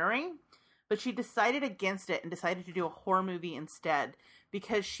documentary, but she decided against it and decided to do a horror movie instead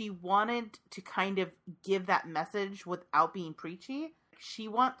because she wanted to kind of give that message without being preachy. She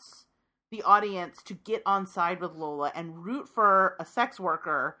wants the audience to get on side with Lola and root for a sex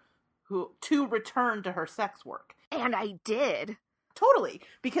worker to return to her sex work. And I did. Totally.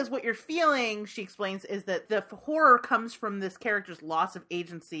 Because what you're feeling, she explains, is that the horror comes from this character's loss of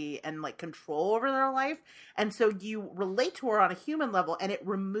agency and like control over their life. And so you relate to her on a human level, and it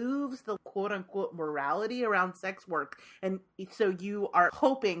removes the quote unquote morality around sex work. And so you are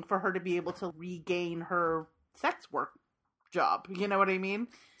hoping for her to be able to regain her sex work job. You know what I mean?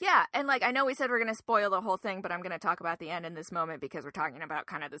 Yeah. And like, I know we said we're going to spoil the whole thing, but I'm going to talk about the end in this moment because we're talking about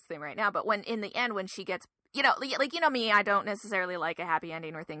kind of this thing right now. But when in the end, when she gets, me, I don't necessarily like a happy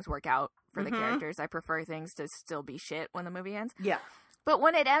ending where things work out for the characters. I prefer things to still be shit when the movie ends. Yeah. But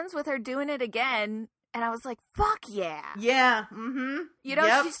when it ends with her doing it again, and I was like, fuck yeah. Yeah. Mm-hmm. You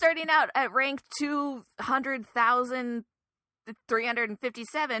know, she's starting out at rank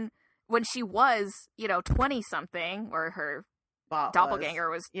 200,357 when she was, 20-something, or her doppelganger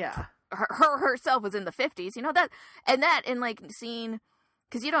was herself was in the 50s, and like seeing,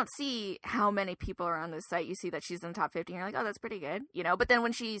 because you don't see how many people are on this site. You see that she's in the top 50 and you're like, oh, that's pretty good, but then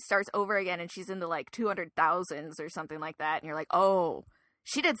when she starts over again and she's in the like 200,000s or something like that, and you're like, oh,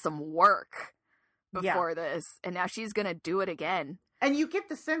 she did some work before this, and now she's gonna do it again, and you get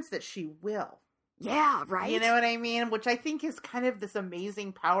the sense that she will. Yeah, right. You know what I mean? Which I think is kind of this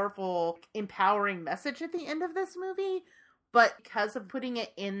amazing, powerful, empowering message at the end of this movie. But because of putting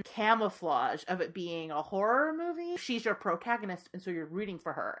it in camouflage of it being a horror movie, she's your protagonist, and so you're rooting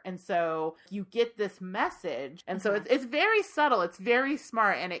for her. And so you get this message. And so it's very subtle, it's very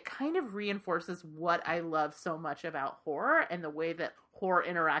smart, and it kind of reinforces what I love so much about horror and the way that horror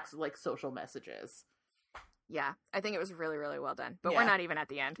interacts with like social messages. Yeah, I think it was really, really well done. But we're not even at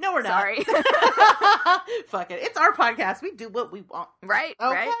the end. No, we're not. Sorry. Fuck it. It's our podcast. We do what we want. Right,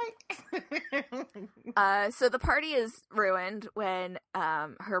 okay. Right. So the party is ruined when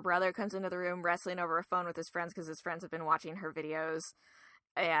her brother comes into the room wrestling over a phone with his friends because his friends have been watching her videos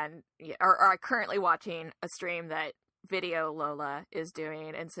and are currently watching a stream that Video Lola is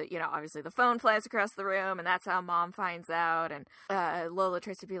doing. And so, obviously the phone flies across the room, and that's how Mom finds out. And Lola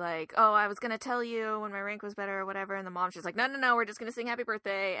tries to be like, oh, I was going to tell you when my rank was better or whatever. And the mom's just like, no, we're just going to sing happy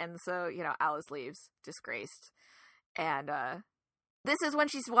birthday. And so, Alice leaves disgraced. And this is when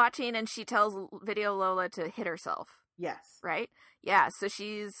she's watching and she tells Video Lola to hit herself. Yes. Right? Yeah. So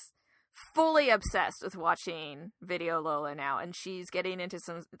she's fully obsessed with watching Video Lola now. And she's getting into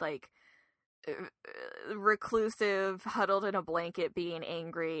some like reclusive, huddled in a blanket, being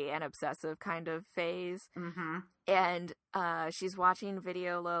angry and obsessive kind of phase. Mm-hmm. And she's watching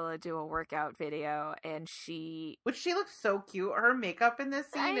Video Lola do a workout video, and which she looks so cute. Her makeup in this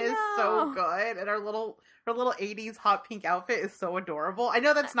scene is so good, and her little 80s hot pink outfit is so adorable. I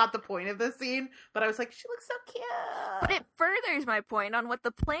know that's not the point of this scene, but I was like, she looks so cute. But it furthers my point on what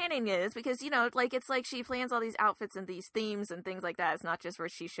the planning is, because it's like she plans all these outfits and these themes and things like that. It's not just where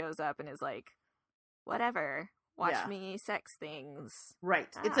she shows up and is like, whatever, watch me sex things. Right.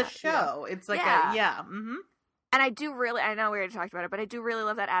 It's a show. It's like mm-hmm. And I know we already talked about it, but I do really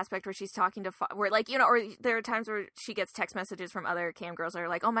love that aspect where she's talking to, where like, or there are times where she gets text messages from other cam girls that are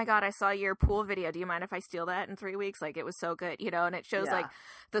like, oh my God, I saw your pool video. Do you mind if I steal that in 3 weeks? Like, it was so good, and it shows like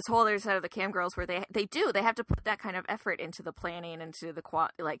this whole other side of the cam girls where they have to put that kind of effort into the planning, into the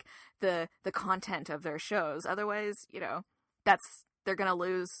the content of their shows. Otherwise, they're going to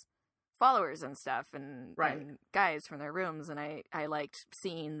lose followers and stuff and guys from their rooms. And I liked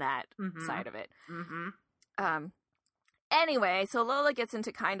seeing that side of it. Mm-hmm. Anyway, so Lola gets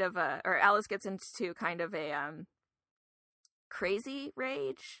into Alice gets into kind of a crazy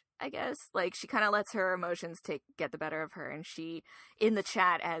rage, I guess. Like, she kind of lets her emotions get the better of her, and she, in the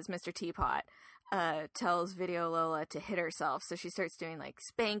chat as Mr. Teapot, tells Video Lola to hit herself. So she starts doing like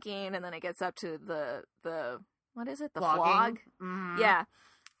spanking, and then it gets up to the what is it? The flog? Mm-hmm. Yeah.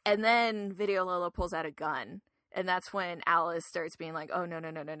 And then Video Lola pulls out a gun. And that's when Alice starts being like, oh, no.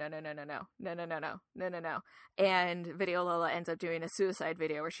 And Video Lola ends up doing a suicide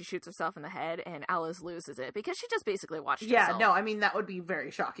video where she shoots herself in the head, and Alice loses it because she just basically watched herself. Yeah, no, I mean, that would be very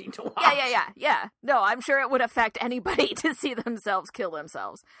shocking to watch. Yeah. No, I'm sure it would affect anybody to see themselves kill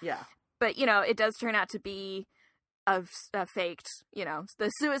themselves. Yeah. But, it does turn out to be a faked,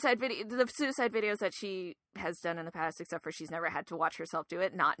 the suicide videos that she has done in the past, except for she's never had to watch herself do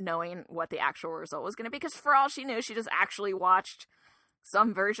it, not knowing what the actual result was going to be, because for all she knew, she just actually watched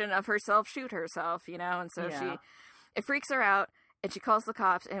some version of herself shoot herself, and so it freaks her out, and she calls the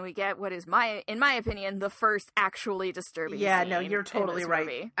cops, and we get what is in my opinion, the first actually disturbing scene. No, you're totally right.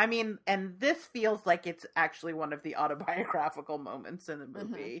 Movie. I mean, and this feels like it's actually one of the autobiographical moments in the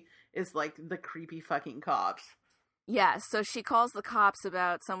movie, is like the creepy fucking cops. Yeah, so she calls the cops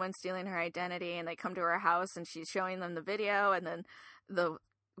about someone stealing her identity, and they come to her house, and she's showing them the video, and then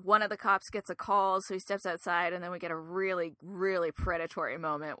one of the cops gets a call, so he steps outside, and then we get a really, really predatory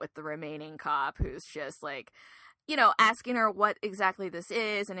moment with the remaining cop, who's just like, asking her what exactly this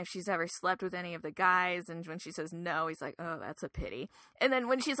is, and if she's ever slept with any of the guys, and when she says no, he's like, oh, that's a pity. And then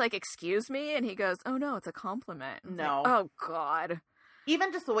when she's like, excuse me, and he goes, oh no, it's a compliment. No. Like, oh God.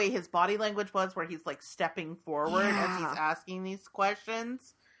 Even just the way his body language was, where he's like stepping forward as he's asking these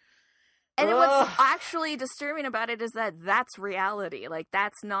questions. And what's actually disturbing about it is that that's reality. Like,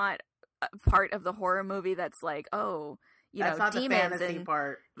 that's not a part of the horror movie that's like, oh, That's not demons the fantasy and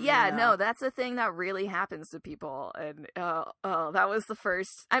part. yeah, no, that's a thing that really happens to people. And that was the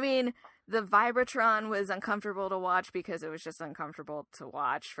first. I mean, the Vibratron was uncomfortable to watch because it was just uncomfortable to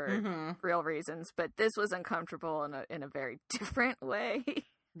watch for real reasons. But this was uncomfortable in a very different way.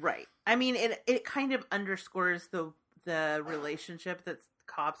 Right. I mean, it kind of underscores the relationship that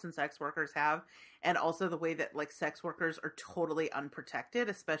cops and sex workers have, and also the way that like sex workers are totally unprotected,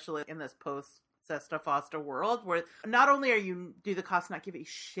 especially in this post Sesta Foster world, where not only do the cops not give a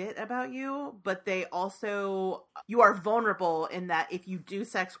shit about you, but they also, you are vulnerable in that if you do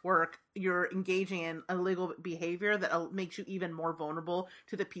sex work, you're engaging in illegal behavior that makes you even more vulnerable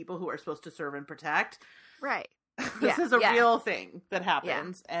to the people who are supposed to serve and protect. Right. This is a real thing that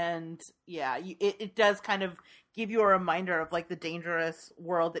happens. Yeah. And it does kind of give you a reminder of like the dangerous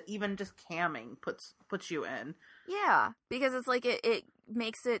world that even just camming puts you in. Yeah, because it's like it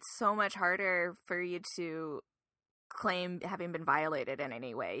makes it so much harder for you to claim having been violated in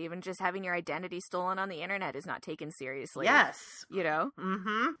any way. Even just having your identity stolen on the internet is not taken seriously. Yes.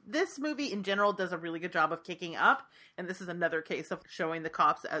 This movie in general does a really good job of kicking up, and this is another case of showing the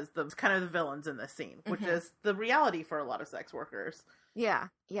cops as the kind of the villains in this scene, which is the reality for a lot of sex workers. Yeah.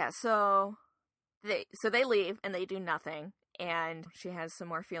 So they leave and they do nothing, and she has some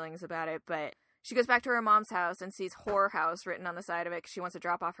more feelings about it, but she goes back to her mom's house and sees "whore house" written on the side of it because she wants to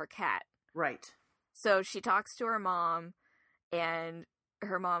drop off her cat. Right. So she talks to her mom, and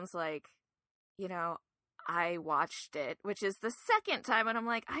her mom's like, I watched it, which is the second time, and I'm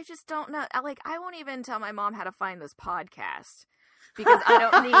like, I just don't know. I won't even tell my mom how to find this podcast because I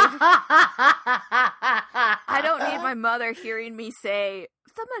don't need my mother hearing me say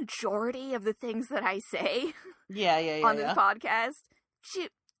the majority of the things that I say. On this podcast.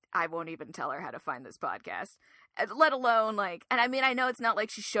 I won't even tell her how to find this podcast. Let alone, and I mean, I know it's not like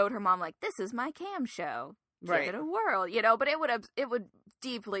she showed her mom, this is my cam show. Right. Give it a whirl, but it would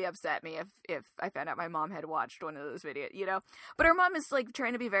deeply upset me if I found out my mom had watched one of those videos, But her mom is,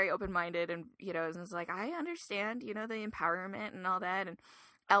 trying to be very open-minded and, is like, I understand, the empowerment and all that. And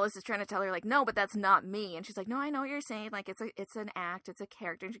Ellis is trying to tell her, no, but that's not me. And she's like, no, I know what you're saying. It's an act, it's a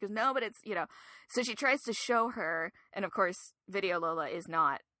character. And she goes, no, but it's, So she tries to show her, and of course, Video Lola is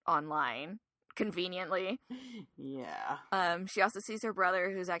not online, conveniently. Yeah. She also sees her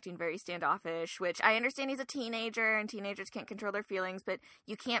brother, who's acting very standoffish, which I understand he's a teenager and teenagers can't control their feelings, but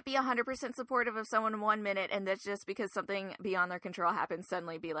you can't be 100% supportive of someone in 1 minute and that's just because something beyond their control happens,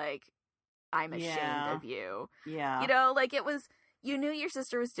 suddenly be like, I'm ashamed of you. Yeah. It was, you knew your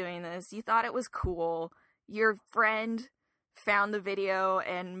sister was doing this, you thought it was cool, your friend found the video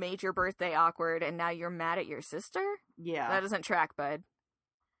and made your birthday awkward, and now you're mad at your sister? Yeah. That doesn't track, bud.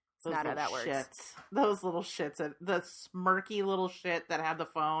 It's not how that works. Shits. Those little shits. The smirky little shit that had the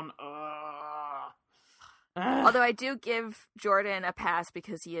phone. Although I do give Jordan a pass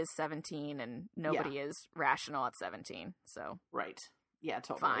because he is 17 and nobody is rational at 17. So right. Yeah,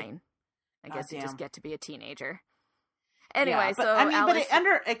 totally. Fine. I guess you just get to be a teenager. Anyway, but, so I mean, Alice...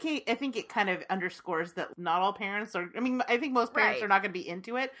 I think it kind of underscores that not all parents are. I mean, I think most parents are not going to be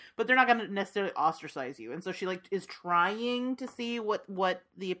into it, but they're not going to necessarily ostracize you. And so she is trying to see what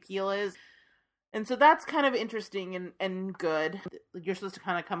the appeal is, and so that's kind of interesting and good. You're supposed to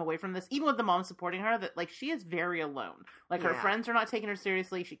kind of come away from this, even with the mom supporting her, that she is very alone. Her friends are not taking her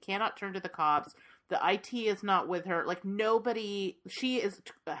seriously. She cannot turn to the cops. The IT is not with her. Nobody. She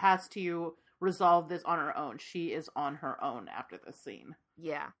has to resolve this on her own. She is on her own after this scene.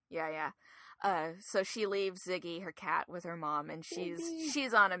 Yeah. So she leaves Ziggy, her cat, with her mom, and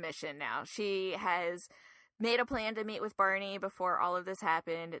she's on a mission now. She has made a plan to meet with Barney before all of this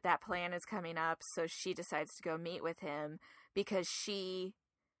happened. That plan is coming up, so she decides to go meet with him because she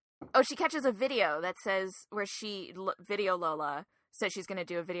catches a video that says where Video Lola says she's going to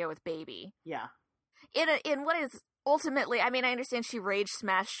do a video with Baby. Yeah. In what is ultimately, I mean, I understand she rage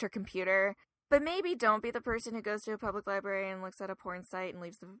smashed her computer, but maybe don't be the person who goes to a public library and looks at a porn site and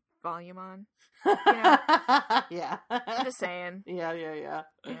leaves the volume on. Yeah. I'm just saying. Yeah.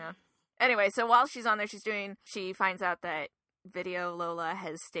 Anyway, so while she's on there, she finds out that Video Lola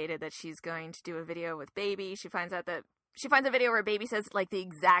has stated that she's going to do a video with Baby. She finds a video where Baby says the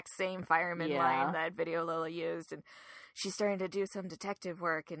exact same fireman line that Video Lola used, and she's starting to do some detective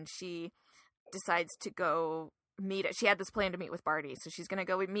work, and she decides to go she had this plan to meet with Barney, so she's going to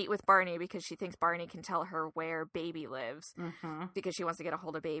go meet with Barney because she thinks Barney can tell her where Baby lives, because she wants to get a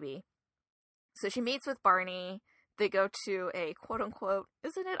hold of Baby. So she meets with Barney. They go to a quote-unquote,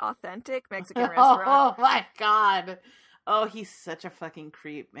 isn't it authentic Mexican restaurant? Oh my god. Oh, he's such a fucking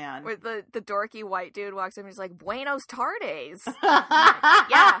creep, man. Where the dorky white dude walks up and he's like, Buenos Tardes.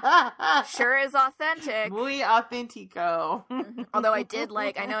 Yeah, sure is authentic. Muy authentico. Although I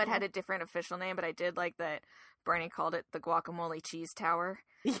know it had a different official name, but I did like that Barney called it the Guacamole Cheese Tower.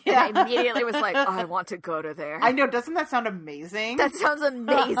 Yeah. And I immediately was like, I want to go to there. I know, doesn't that sound amazing? That sounds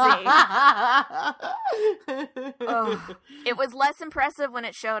amazing. It was less impressive when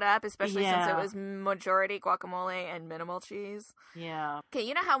it showed up, especially since it was majority guacamole and minimal cheese. Yeah. Okay,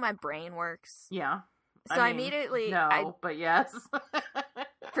 you know how my brain works? Yeah. So I immediately... but yes.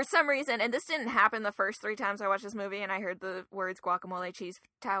 For some reason, and this didn't happen the first 3 times I watched this movie and I heard the words Guacamole Cheese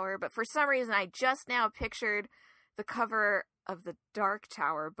Tower, but for some reason I just now pictured the cover of the Dark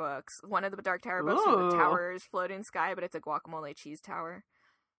Tower books. One of the Dark Tower books where the tower is floating sky, but it's a guacamole cheese tower.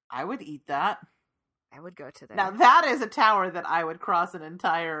 I would eat that. I would go to there. Now that is a tower that I would cross an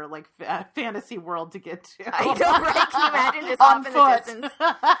entire fantasy world to get to. I know, right? Can you imagine just off in the distance,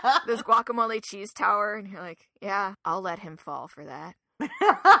 this guacamole cheese tower, and you're like, yeah, I'll let him fall for that.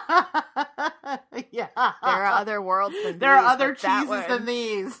 Yeah. There are other worlds than there these. Are other cheeses than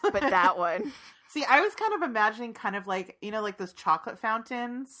these. But that one. See, I was kind of imagining kind of like, like those chocolate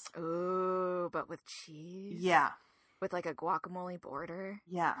fountains. Ooh, but with cheese? Yeah. With like a guacamole border?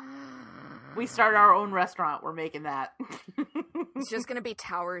 Yeah. We start our own restaurant. We're making that. It's just going to be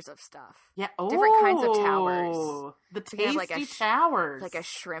towers of stuff. Yeah. Different kinds of towers. The tasty towers. Like a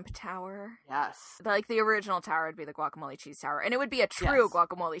shrimp tower. Yes. Like the original tower would be the guacamole cheese tower. And it would be a true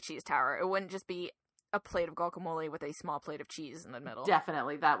guacamole cheese tower. It wouldn't just be a plate of guacamole with a small plate of cheese in the middle.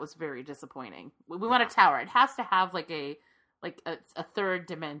 Definitely. That was very disappointing. We want a tower. It has to have like a third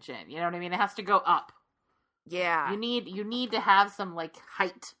dimension. You know what I mean? It has to go up. Yeah. You need to have some like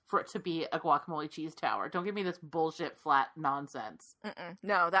height for it to be a guacamole cheese tower. Don't give me this bullshit flat nonsense.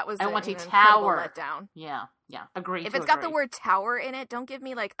 No, that was I want a tower letdown. Yeah. Agree. If it's got the word tower in it, don't give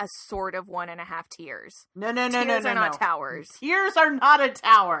me like a sort of 1.5 tiers. No. Tiers are not towers. Tiers are not a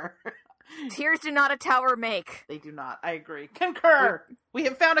tower. Tiers do not a tower make. They do not. I agree. Concur. We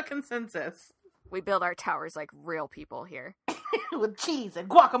have found a consensus. We build our towers like real people here. With cheese and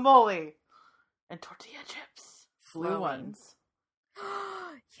guacamole. And tortilla chips. Blue ones.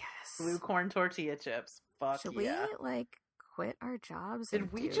 Yes. Blue corn tortilla chips. Fuck Should yeah. we, like, quit our jobs?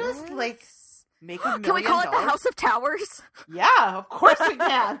 Did we just, like, make $1 million? Can we call it the House of Towers? Yeah, of course we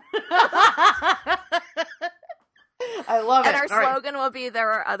can. I love it. And our slogan will be,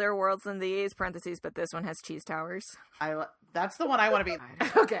 there are other worlds than these, parentheses, but this one has cheese towers. That's the one I want to be.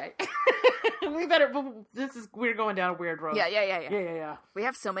 Okay. We're going down a weird road. Yeah. We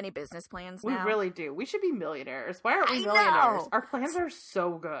have so many business plans now. We really do. We should be millionaires. Why aren't we millionaires? Our plans are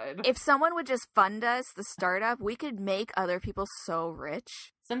so good. If someone would just fund us, the startup, we could make other people so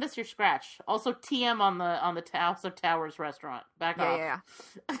rich. Send us your scratch. Also, TM on the House of Towers restaurant. Back off.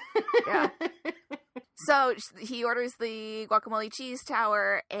 Yeah. So he orders the guacamole cheese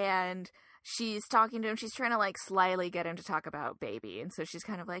tower, and she's talking to him. She's trying to, like, slyly get him to talk about Baby. And so she's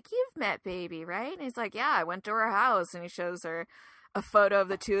kind of like, you've met Baby, right? And he's like, yeah, I went to her house. And he shows her a photo of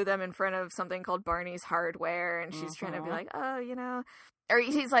the two of them in front of something called Barney's Hardware. And she's trying to be like, oh, Or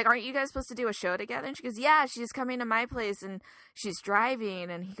he's like, aren't you guys supposed to do a show together? And she goes, yeah, she's coming to my place and she's driving.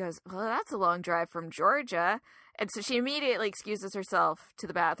 And he goes, well, that's a long drive from Georgia. And so she immediately excuses herself to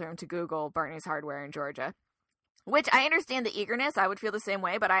the bathroom to Google Barney's Hardware in Georgia. Which, I understand the eagerness. I would feel the same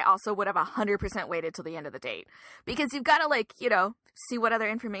way, but I also would have 100% waited till the end of the date. Because you've got to, like, see what other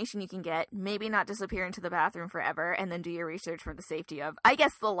information you can get, maybe not disappear into the bathroom forever, and then do your research from the safety of, I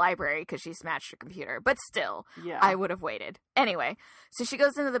guess, the library, because she smashed her computer. But still, I would have waited. Anyway, so she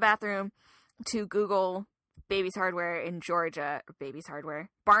goes into the bathroom to Google Barney's Hardware in Georgia,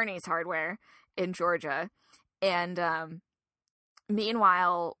 and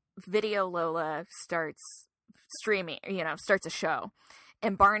meanwhile, Video Lola starts streaming, starts a show,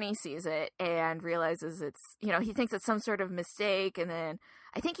 and Barney sees it and realizes it's, he thinks it's some sort of mistake, and then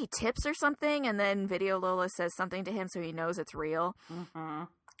I think he tips or something, and then Video Lola says something to him so he knows it's real. Mm-hmm.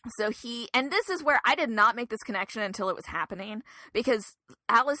 So and this is where I did not make this connection until it was happening, because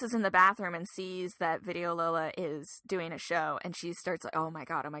Alice is in the bathroom and sees that Video Lola is doing a show, and she starts like, oh my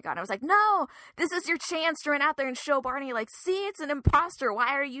God. And I was like, no, this is your chance to run out there and show Barney, like, see, it's an imposter. Why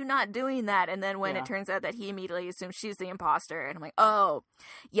are you not doing that? And then when it turns out that he immediately assumes she's the imposter, and I'm like, oh,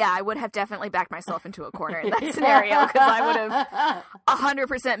 yeah, I would have definitely backed myself into a corner in that scenario, because I would have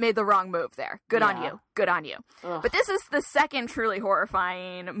 100% made the wrong move there. Good on you. Ugh. But this is the second truly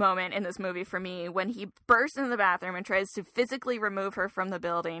horrifying moment in this movie for me when he bursts into the bathroom and tries to physically remove her from the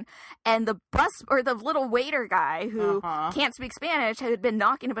building, and the little waiter guy who can't speak Spanish had been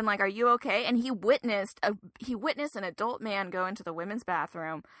knocking and been like, "Are you okay?" And he witnessed an adult man go into the women's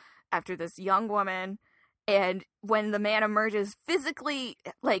bathroom after this young woman. And when the man emerges, physically,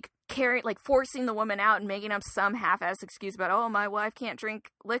 forcing the woman out and making up some half-assed excuse about, oh, my wife can't drink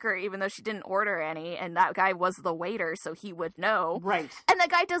liquor, even though she didn't order any, and that guy was the waiter, so he would know. Right. And the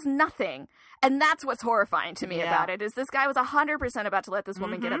guy does nothing. And that's what's horrifying to me about it, is this guy was 100% about to let this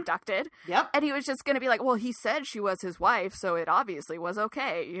woman get abducted. Yep. And he was just going to be like, well, he said she was his wife, so it obviously was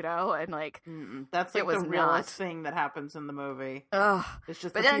okay, And, that's, the realest thing that happens in the movie. Ugh. It's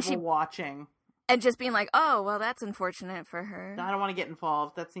just the people watching. And just being like, oh, well, that's unfortunate for her. I don't want to get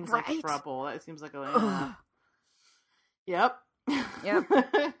involved. That seems like trouble. That seems like a... Yep. Yep.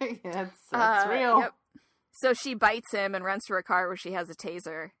 It's real. Yep. So she bites him and runs to her car where she has a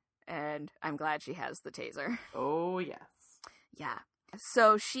taser. And I'm glad she has the taser. Oh, yes. Yeah.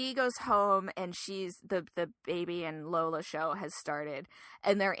 So she goes home and she's... The Baby and Lola show has started.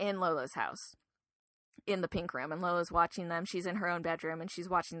 And they're in Lola's house. In the pink room, and Lola's watching them. She's in her own bedroom and she's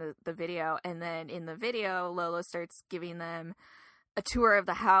watching the video, and then in the video Lola starts giving them a tour of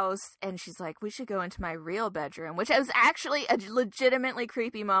the house, and she's like, we should go into my real bedroom, which is actually a legitimately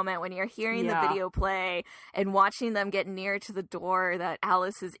creepy moment when you're hearing the video play and watching them get near to the door that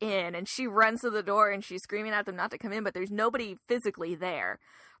Alice is in, and she runs to the door and she's screaming at them not to come in, but there's nobody physically there,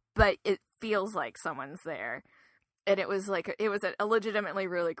 but it feels like someone's there. And it was a legitimately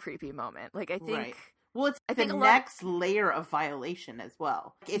really creepy moment. I think... Right. Well, it's the next layer of violation as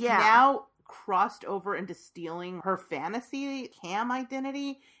well. It's now crossed over into stealing her fantasy cam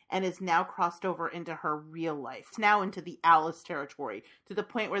identity, and is now crossed over into her real life. It's now into the Alice territory, to the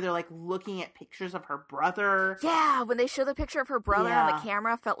point where they're looking at pictures of her brother. Yeah, when they show the picture of her brother on the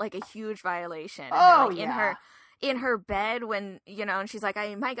camera, felt like a huge violation. And in her bed when, and she's like,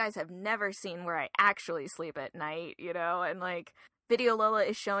 my guys have never seen where I actually sleep at night, and Video Lola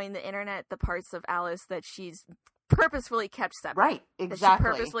is showing the internet the parts of Alice that she's purposefully kept separate. Right, exactly. That she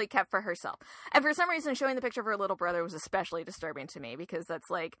purposefully kept for herself. And for some reason, showing the picture of her little brother was especially disturbing to me, because that's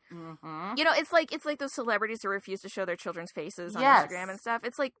it's like those celebrities who refuse to show their children's faces on Instagram and stuff.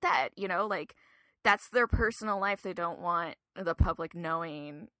 It's like that, that's their personal life. They don't want the public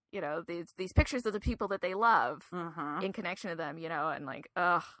knowing, these pictures of the people that they love in connection to them, and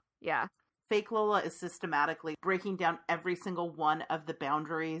yeah. Fake Lola is systematically breaking down every single one of the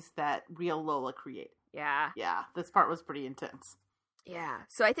boundaries that real Lola created. Yeah. Yeah, this part was pretty intense. Yeah.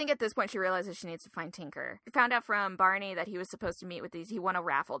 So I think at this point she realizes she needs to find Tinker. She found out from Barney that he was supposed to meet with he won a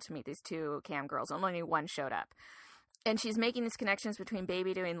raffle to meet these two cam girls, and only one showed up. And she's making these connections between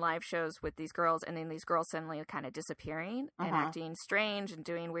Baby doing live shows with these girls, and then these girls suddenly kind of disappearing and acting strange and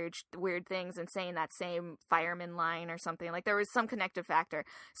doing weird things and saying that same fireman line or something. There was some connective factor.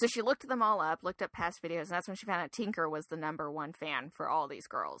 So she looked them all up, looked up past videos, and that's when she found out Tinker was the #1 fan for all these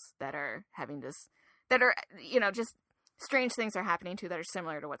girls that are having this, that are, just strange things are happening to that are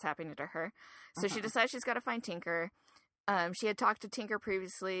similar to what's happening to her. So she decides she's got to find Tinker. She had talked to Tinker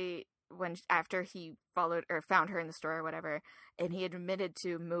previously after he found her in the store or whatever, and he admitted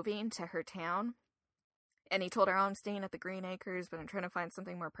to moving to her town. And he told her, I'm staying at the Green Acres, but I'm trying to find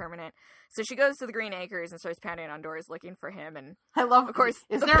something more permanent. So she goes to the Green Acres and starts pounding on doors looking for him. And I love, of course,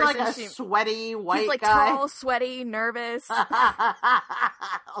 is there a sweaty white guy? He's tall, sweaty, nervous.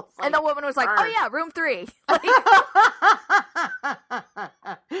 And the woman was like, oh yeah, room 3.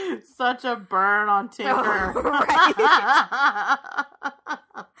 Such a burn on Tinker. Right.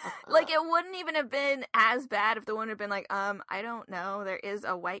 It wouldn't even have been as bad if the woman had been like, I don't know, there is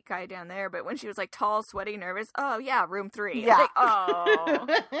a white guy down there. But when she was tall, sweaty, nervous, oh yeah, room 3. Yeah. Oh.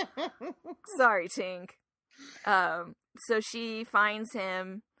 Sorry, Tink. So she finds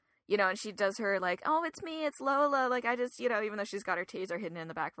him, and she does her oh, it's me, it's Lola. I just, even though she's got her taser hidden in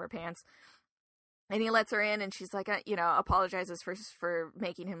the back of her pants. And he lets her in, and she's apologizes for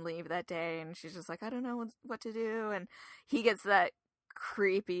making him leave that day. And she's just I don't know what to do. And he gets that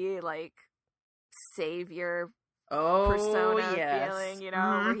creepy, savior persona feeling,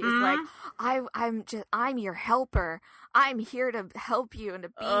 where he's I'm your helper. I'm here to help you and to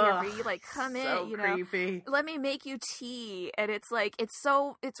be here for you. Come so in, creepy. Let me make you tea. And it's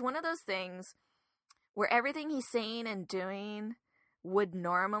it's one of those things where everything he's saying and doing would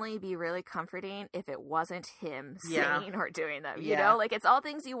normally be really comforting if it wasn't him saying or doing them, you know? It's all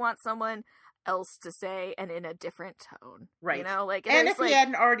things you want someone else to say and in a different tone. Right. And if he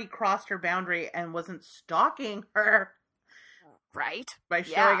hadn't already crossed her boundary and wasn't stalking her, Right. By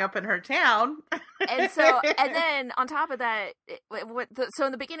showing up in her town. And so, and then on top of that, so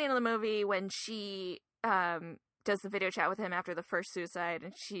in the beginning of the movie, when she does the video chat with him after the first suicide,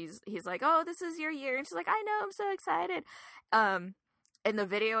 and he's like, "Oh, this is your year," and she's like, "I know, I'm so excited." In the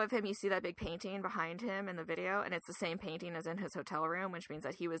video of him, you see that big painting behind him in the video, and it's the same painting as in his hotel room, which means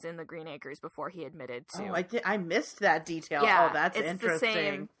that he was in the Green Acres before he admitted to. Oh, I missed that detail. Yeah, oh, that's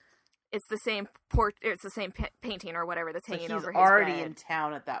interesting. It's the same painting or whatever that's hanging over his bed. He's already in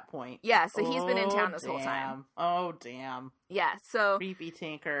town at that point. Yeah, so he's been in town this whole time. Oh, damn. Yeah, so... Creepy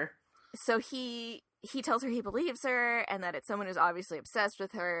tinker. So he tells her he believes her, and that it's someone who's obviously obsessed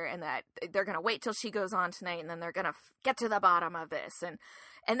with her, and that they're going to wait till she goes on tonight, and then they're going to get to the bottom of this.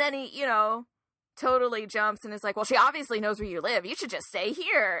 And then he, totally jumps and is like, well, she obviously knows where you live. You should just stay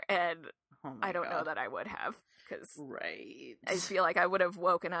here. And I don't know that I would have. Right. I feel like I would have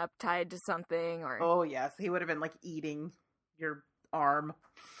woken up tied to something, or... Oh, yes. He would have been, like, eating your arm.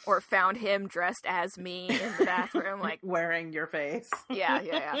 Or found him dressed as me in the bathroom, like... Wearing your face.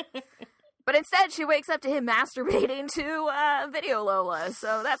 Yeah. But instead, she wakes up to him masturbating to Video Lola,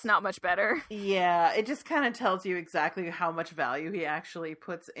 so that's not much better. Yeah, it just kind of tells you exactly how much value he actually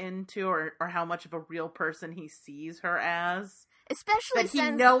puts into, or how much of a real person he sees her as. Especially that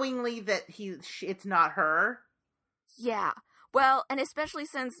he knowingly that it's not her. Yeah. Well, and especially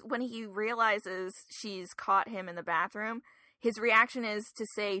since when he realizes she's caught him in the bathroom, his reaction is to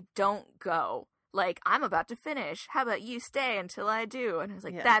say, "Don't go. Like, I'm about to finish. How about you stay until I do?" And I was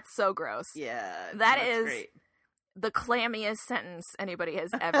like, That's so gross. Yeah. That is great. The clammiest sentence anybody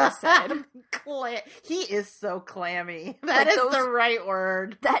has ever said. He is so clammy. That is the right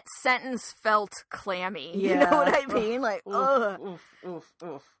word. That sentence felt clammy. Yeah. You know what I mean? Like, ugh. Oof.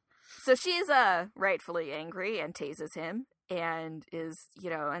 So she's rightfully angry and tases him, and is,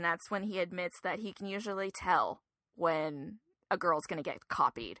 and that's when he admits that he can usually tell when a girl's going to get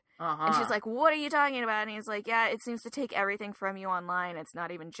copied. And she's like, "What are you talking about?" And he's like, "Yeah, it seems to take everything from you online. It's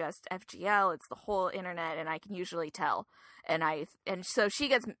not even just FGL, it's the whole internet, and I can usually tell." And so she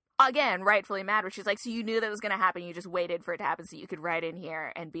gets, again, rightfully mad, where she's like, "So you knew that was going to happen, you just waited for it to happen so you could write in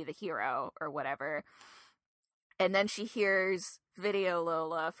here and be the hero," or whatever. And then she hears Video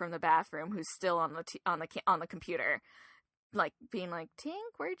Lola from the bathroom, who's still on the computer, like being like,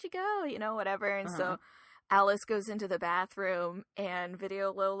 "Tink, where'd you go?" Whatever. And so Alice goes into the bathroom, and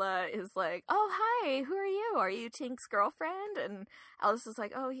Video Lola is like, "Oh, hi, who are you? Are you Tink's girlfriend?" And Alice is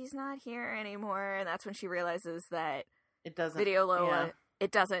like, "Oh, he's not here anymore." And that's when she realizes that Video Lola,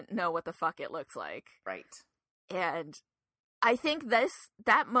 it doesn't know what the fuck it looks like. Right. And I think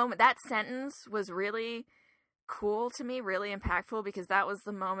that moment, that sentence was really cool to me, really impactful, because that was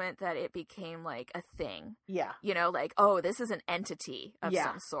the moment that it became like a thing. Yeah. Like, oh, this is an entity of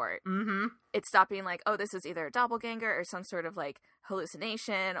some sort. Mm-hmm. It stopped being like, oh, this is either a doppelganger or some sort of like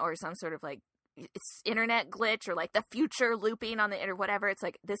hallucination or some sort of like it's internet glitch or like the future looping on the internet, whatever. It's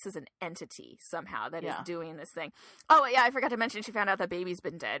like, this is an entity somehow that is doing this thing. Oh, yeah, I forgot to mention she found out that baby's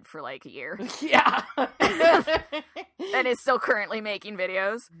been dead for like a year. Yeah. And is still currently making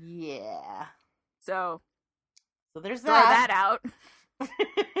videos. Yeah. So there's throw that out.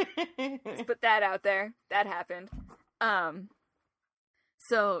 Let's put that out there. That happened.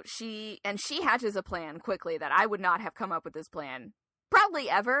 So she hatches a plan quickly that I would not have come up with this plan probably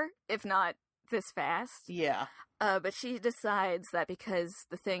ever, if not this fast. Yeah. But she decides that because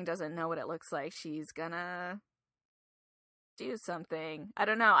the thing doesn't know what it looks like, she's gonna do something. I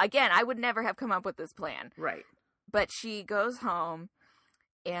don't know. Again, I would never have come up with this plan. Right. But she goes home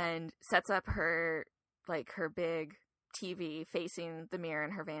and sets up her big TV facing the mirror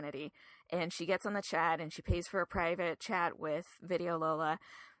in her vanity, and she gets on the chat and she pays for a private chat with Video Lola,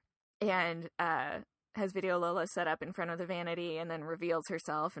 and has Video Lola set up in front of the vanity, and then reveals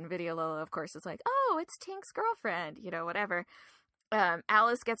herself, and Video Lola, of course, is like, "Oh, it's Tink's girlfriend," whatever.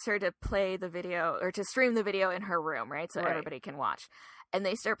 Alice gets her to play the video, or to stream the video in her room, right? So everybody can watch. And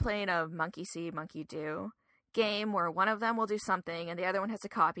they start playing a monkey see, monkey do game where one of them will do something and the other one has to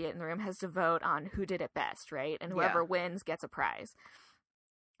copy it, and the room has to vote on who did it best, right? And whoever wins gets a prize.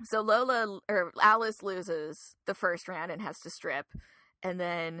 So Alice loses the first round and has to strip, and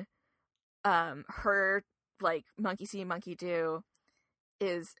then her like monkey see monkey do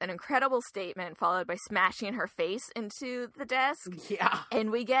is an incredible statement followed by smashing her face into the desk. Yeah.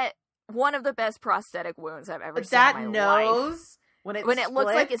 And we get one of the best prosthetic wounds I've ever seen in my life. When it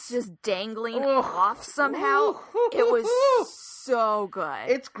looks like it's just dangling off somehow, it was so good.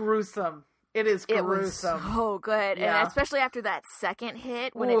 It's gruesome. It is gruesome. It was so good. Yeah. And especially after that second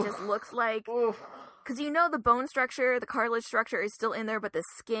hit, when it just looks like Because the bone structure, the cartilage structure is still in there, but the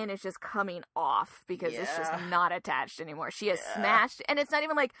skin is just coming off because it's just not attached anymore. She has smashed, and it's not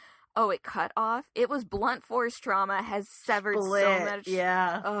even like, oh, it cut off. It was blunt force trauma, has severed so much.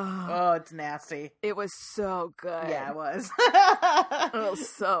 Yeah. Oh, it's nasty. It was so good. Yeah, it was. It was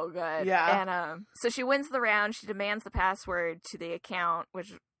so good. Yeah. And so she wins the round. She demands the password to the account,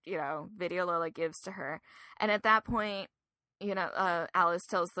 which, Video Lola gives to her. And at that point, Alice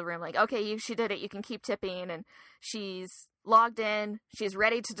tells the room, like, okay, she did it. You can keep tipping. And she's logged in. She's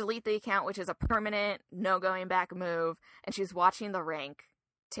ready to delete the account, which is a permanent, no going back move. And she's watching the rank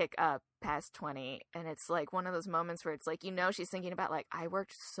tick up past 20. And it's like one of those moments where it's like, she's thinking about, like, I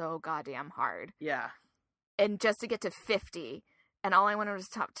worked so goddamn hard. Yeah. And just to get to 50. And all I wanted was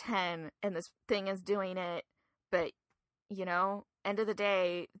top 10. And this thing is doing it. But, end of the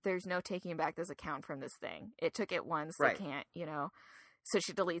day, there's no taking back this account from this thing. It took it once. Right. They can't, So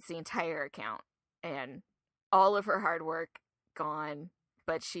she deletes the entire account. And all of her hard work gone.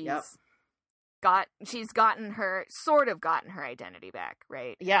 But she's gotten her identity back,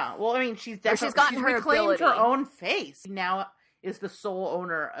 right? Yeah. Well, I mean, she's gotten her reclaimed ability. her own face. Now is the sole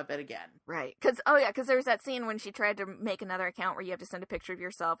owner of it again. Right. Because there's that scene when she tried to make another account where you have to send a picture of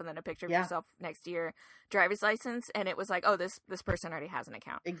yourself and then a picture of yourself next to your driver's license, and it was like, oh, this person already has an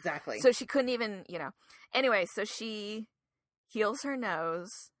account. Exactly. So she couldn't even, Anyway, so she heals her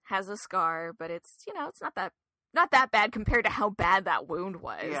nose, has a scar, but it's, it's not that bad compared to how bad that wound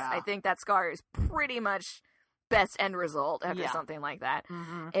was. Yeah. I think that scar is pretty much best end result after something like that.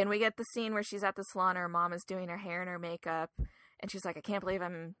 Mm-hmm. And we get the scene where she's at the salon, her mom is doing her hair and her makeup, and she's like, I can't believe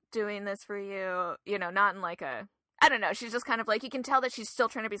I'm doing this for you. Not in like a, I don't know. She's just kind of like, you can tell that she's still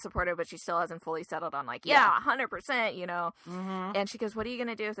trying to be supportive, but she still hasn't fully settled on like, 100%, Mm-hmm. And she goes, what are you going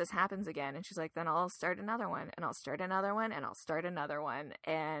to do if this happens again? And she's like, then I'll start another one, and I'll start another one, and I'll start another one.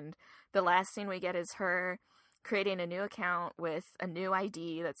 And the last scene we get is her creating a new account with a new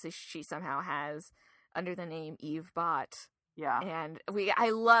ID that she somehow has under the name Eve Bot. Yeah. And I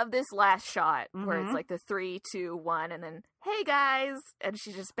love this last shot where it's like the 3, 2, 1, and then, hey guys, and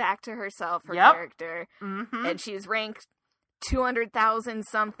she's just back to herself, her character, and she's ranked 200,000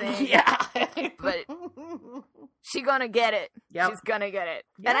 something. Yeah. But she's gonna get it. Yep. She's gonna get it.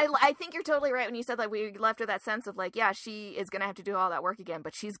 Yep. And I think you're totally right when you said, like, we left with that sense of, like, yeah, she is gonna have to do all that work again,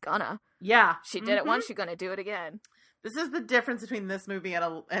 but she's gonna. Yeah. She did it once, she's gonna do it again. This is the difference between this movie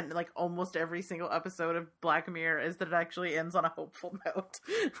and like almost every single episode of Black Mirror, is that it actually ends on a hopeful note.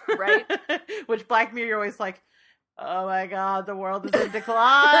 Right. Which Black Mirror, you're always like, oh my god, the world is in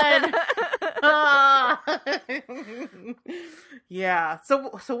decline. Yeah.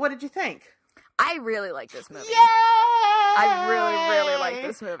 So what did you think? I really like this movie. Yay! I really, really like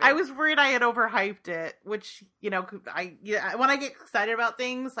this movie. I was worried I had overhyped it, which, when I get excited about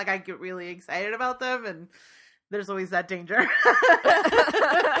things, like, I get really excited about them, and there's always that danger. No,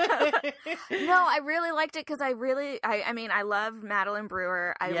 I really liked it because I love Madeline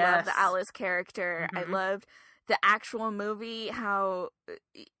Brewer. I love the Alice character. I loved the actual movie, how,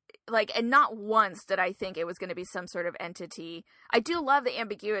 like, and not once did I think it was going to be some sort of entity. I do love the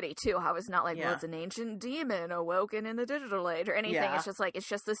ambiguity, too, how it's not like, well, it's an ancient demon awoken in the digital age or anything. Yeah. It's just like, it's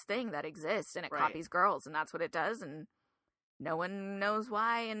just this thing that exists, and it copies girls, and that's what it does, and no one knows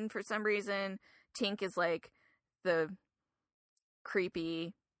why, and for some reason, Tink is like the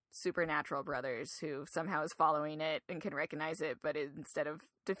creepy supernatural brothers who somehow is following it and can recognize it, but instead of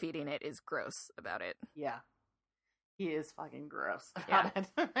defeating it, is gross about it. Yeah. He is fucking gross about it.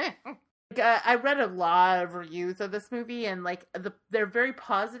 I read a lot of reviews of this movie, and like they're very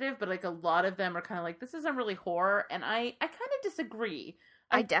positive, but like a lot of them are kind of like, this isn't really horror, and I kind of disagree.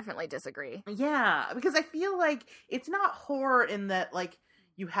 I definitely disagree. Yeah, because I feel like it's not horror in that, like,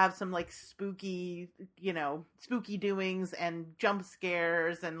 you have some like spooky doings and jump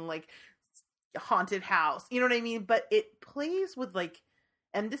scares and like haunted house, you know what I mean? But it plays with like,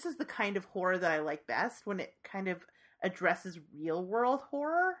 and this is the kind of horror that I like best, when it kind of addresses real world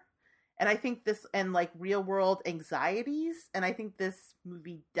horror. And I think this, and like real world anxieties, and I think this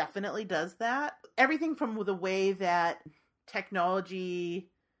movie definitely does that. Everything from the way that technology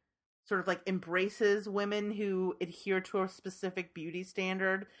sort of like embraces women who adhere to a specific beauty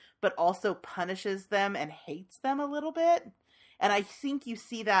standard, but also punishes them and hates them a little bit. And I think you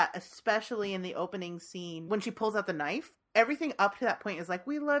see that especially in the opening scene when she pulls out the knife. Everything up to that point is like,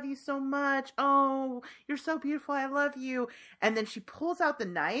 we love you so much. Oh, you're so beautiful. I love you. And then she pulls out the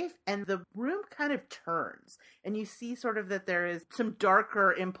knife and the room kind of turns. And you see sort of that there is some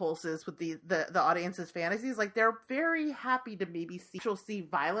darker impulses with the audience's fantasies. Like, they're very happy to maybe see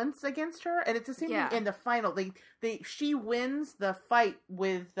violence against her. And it's the same thing in the final. She wins the fight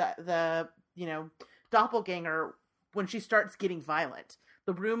with the doppelganger, when she starts getting violent,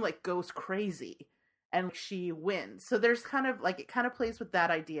 the room like goes crazy and she wins. So there's kind of like, it kind of plays with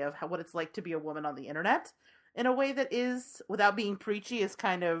that idea of what it's like to be a woman on the internet in a way that is, without being preachy, is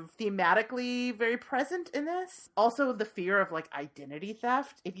kind of thematically very present in this. Also, the fear of like identity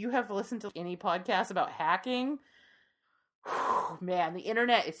theft. If you have listened to any podcast about hacking, man, the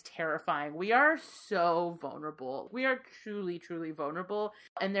internet is terrifying. We are so vulnerable. We are truly, truly vulnerable.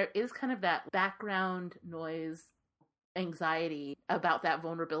 And there is kind of that background noise anxiety about that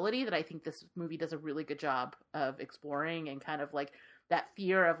vulnerability that I think this movie does a really good job of exploring, and kind of like that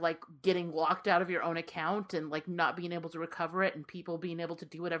fear of like getting locked out of your own account and like not being able to recover it, and people being able to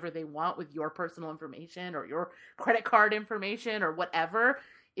do whatever they want with your personal information or your credit card information or whatever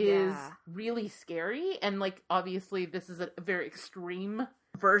is really scary. And like, obviously this is a very extreme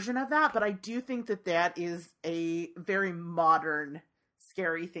version of that, but I do think that that is a very modern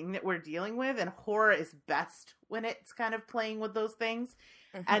scary thing that we're dealing with, and horror is best when it's kind of playing with those things.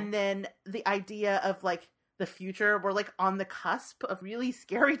 And then the idea of like the future, we're like on the cusp of really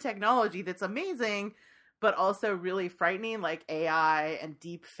scary technology that's amazing but also really frightening, like AI and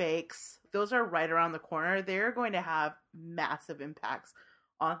deep fakes. Those are right around the corner. They're going to have massive impacts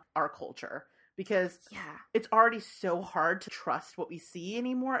on our culture, because it's already so hard to trust what we see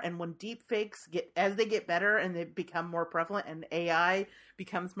anymore. And when deep fakes as they get better and they become more prevalent and AI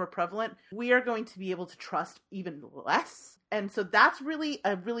becomes more prevalent, we are going to be able to trust even less. And so that's really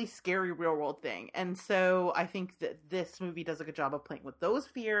a really scary real world thing. And so I think that this movie does a good job of playing with those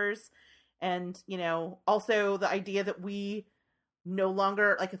fears. And, you know, also the idea that we no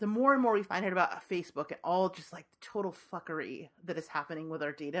longer, like, the more and more we find out about Facebook and all just like the total fuckery that is happening with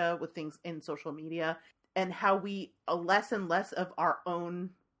our data, with things in social media, and how we less and less of our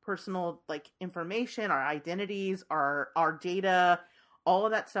own personal like information, our identities, our data, all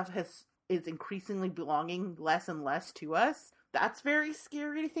of that stuff is increasingly belonging less and less to us. That's very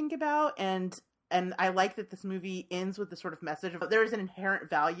scary to think about. And I like that this movie ends with the sort of message of there is an inherent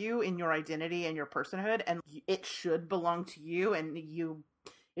value in your identity and your personhood, and it should belong to you. And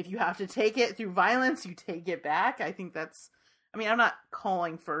if you have to take it through violence, you take it back. I think I'm not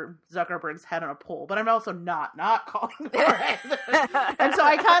calling for Zuckerberg's head on a pole, but I'm also not calling for it. And so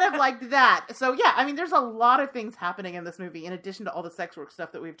I kind of liked that. So yeah, I mean, there's a lot of things happening in this movie in addition to all the sex work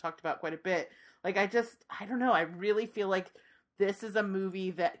stuff that we've talked about quite a bit. Like, I don't know. I really feel like this is a movie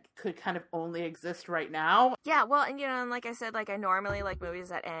that could kind of only exist right now. Yeah, well, and, you know, and like I said, like, I normally like movies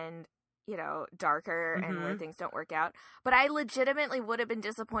that end, you know, darker and where things don't work out. But I legitimately would have been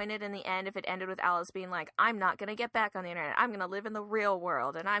disappointed in the end if it ended with Alice being like, I'm not going to get back on the internet. I'm going to live in the real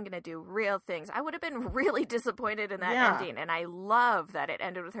world and I'm going to do real things. I would have been really disappointed in that ending. And I love that it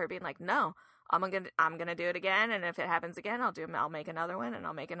ended with her being like, no, I'm gonna do it again, and if it happens again, I'll make another one, and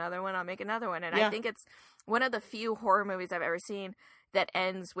I'll make another one, I'll make another one. And I think it's one of the few horror movies I've ever seen that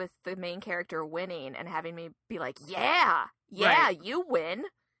ends with the main character winning and having me be like, yeah, right. You win.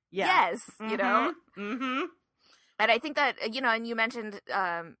 Yeah. Yes, you know? Mm-hmm. And I think that, you know, and you mentioned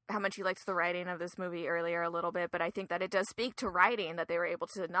how much you liked the writing of this movie earlier a little bit, but I think that it does speak to writing, that they were able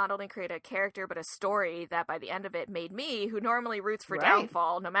to not only create a character, but a story that by the end of it made me, who normally roots for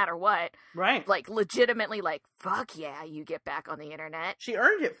downfall no matter what, like legitimately like, fuck yeah, you get back on the internet. She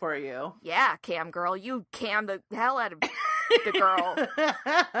earned it for you. Yeah, cam girl, you cam the hell out of the girl.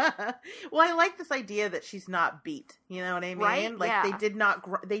 Well, I like this idea that she's not beat. You know what I mean? Right? Like they did not.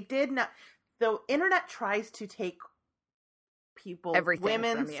 The internet tries to take people, everything,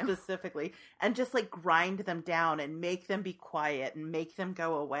 women specifically, and just like grind them down and make them be quiet and make them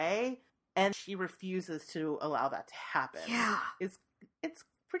go away. And she refuses to allow that to happen. Yeah, it's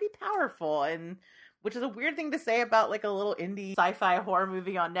pretty powerful, and which is a weird thing to say about like a little indie sci-fi horror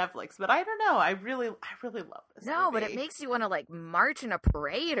movie on Netflix. But I don't know. I really love this movie. But it makes you want to like march in a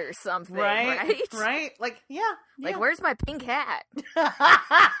parade or something, right? Right? Like, yeah. Like, where's my pink hat?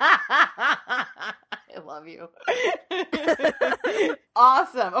 I love you.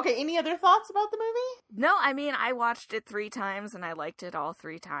 Awesome. Okay, any other thoughts about the movie? No, I mean, I watched it 3 times and I liked it all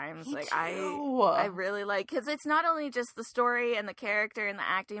 3 times. Me like too. I really like, because it's not only just the story and the character and the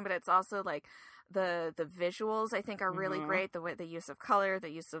acting, but it's also like the visuals, I think, are really great. The use of color, the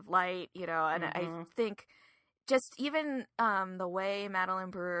use of light, you know, and I think just even the way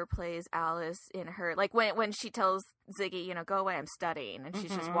Madeline Brewer plays Alice in her, like when she tells Ziggy, you know, go away, I'm studying, and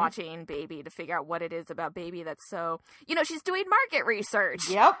she's just watching Baby to figure out what it is about Baby that's so, you know, she's doing market research.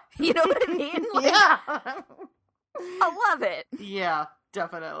 Yep. You know what I mean? Like, yeah. I love it. Yeah,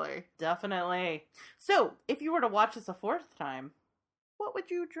 definitely. So, if you were to watch this a 4th time, what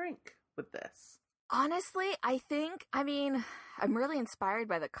would you drink with this? Honestly, I'm really inspired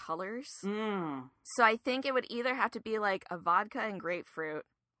by the colors. Mm. So I think it would either have to be like a vodka and grapefruit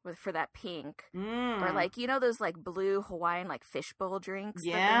for that pink. Mm. Or like, those like blue Hawaiian like fishbowl drinks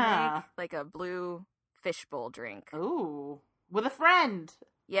that they make? Like a blue fishbowl drink. Ooh. With a friend.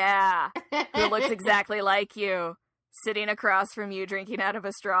 Yeah. Who looks exactly like you. Sitting across from you, drinking out of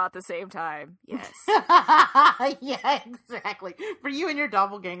a straw at the same time. Yes. Yeah, exactly. For you and your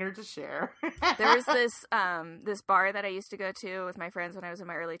doppelganger to share. There was this bar that I used to go to with my friends when I was in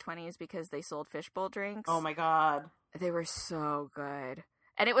my early 20s because they sold fishbowl drinks. Oh my god. They were so good.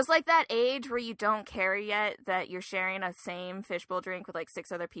 And it was like that age where you don't care yet that you're sharing a same fishbowl drink with like 6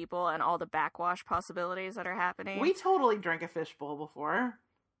 other people and all the backwash possibilities that are happening. We totally drank a fishbowl before.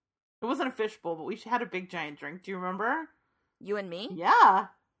 It wasn't a fishbowl, but we had a big giant drink. Do you remember? You and me? Yeah.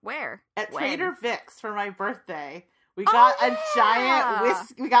 Where? At When? Trader Vic's for my birthday. We got a giant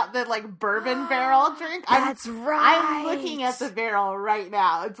whiskey. We got the like bourbon barrel drink. That's right. I'm looking at the barrel right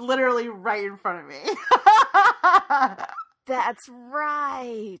now. It's literally right in front of me. That's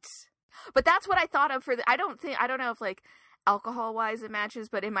right. But that's what I thought of I don't know if like alcohol wise it matches,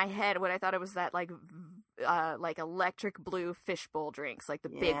 but in my head what I thought it was that like electric blue fishbowl drinks, like the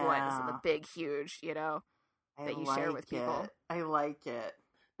big ones and the big huge, that you share with people. I like it.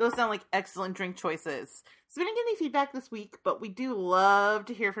 Those sound like excellent drink choices. So we didn't get any feedback this week, but we do love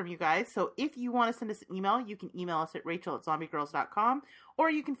to hear from you guys. So if you want to send us an email, you can email us at rachel@zombiegirls.com, or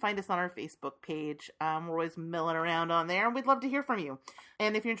you can find us on our Facebook page. We're always milling around on there, and we'd love to hear from you.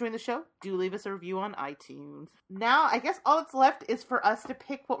 And if you're enjoying the show, do leave us a review on iTunes. Now, I guess all that's left is for us to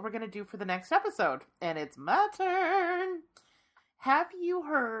pick what we're going to do for the next episode. And it's my turn. Have you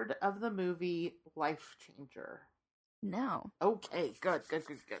heard of the movie Life Changer? No. Okay, good.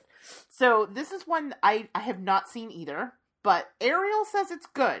 So this is one I have not seen either, but Ariel says it's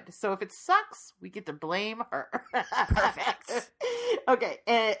good. So if it sucks, we get to blame her. Perfect. Okay,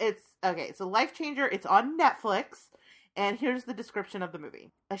 so Life Changer, it's on Netflix, and here's the description of the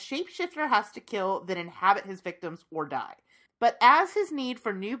movie. A shapeshifter has to kill, then inhabit his victims or die. But as his need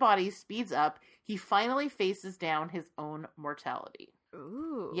for new bodies speeds up, he finally faces down his own mortality.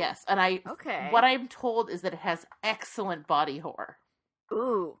 Ooh. Yes, and what I'm told is that it has excellent body horror.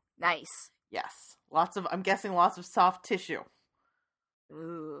 Ooh, nice. Yes. I'm guessing lots of soft tissue.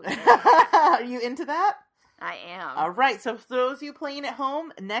 Ooh. Are you into that? I am. All right, so for those of you playing at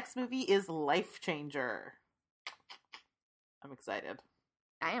home, next movie is Life Changer. I'm excited.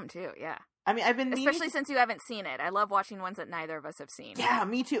 I am too, yeah. I mean, I've been especially since you haven't seen it. I love watching ones that neither of us have seen. Yeah,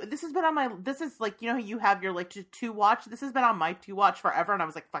 me too. This has been on my. This is like, you have your like to watch. This has been on my to watch forever, and I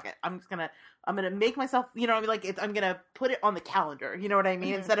was like, fuck it, I'm gonna make myself. I'm gonna put it on the calendar. You know what I mean?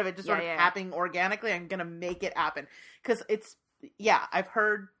 Mm-hmm. Instead of it just sort of happening organically, I'm gonna make it happen because it's. Yeah, I've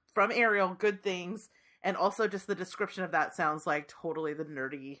heard from Ariel good things, and also just the description of that sounds like totally the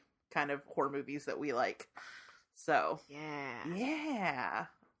nerdy kind of horror movies that we like. So yeah.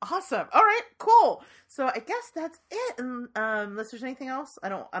 Awesome. All right, cool. So I guess that's it. And unless there's anything else, I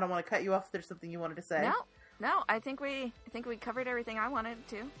don't want to cut you off if there's something you wanted to say. No. I think we covered everything I wanted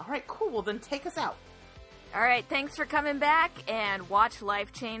to. All right, cool. Well, then take us out. All right, thanks for coming back and watch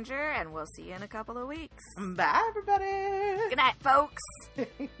Life Changer, and we'll see you in a couple of weeks. Bye, everybody. Good night, folks.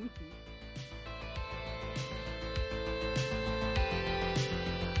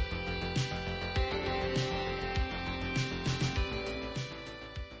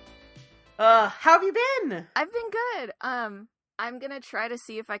 How have you been? I've been good. I'm gonna try to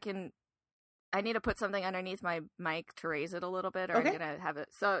see if I can. I need to put something underneath my mic to raise it a little bit, or I'm gonna have it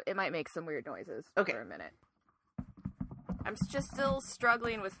so it might make some weird noises for a minute. I'm just still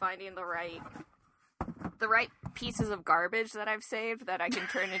struggling with finding the right pieces of garbage that I've saved that I can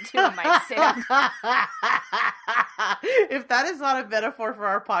turn into a mic stand. If that is not a metaphor for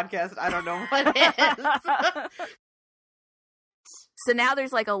our podcast, I don't know what is. So now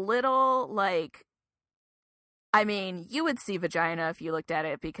there's like a little you would see vagina if you looked at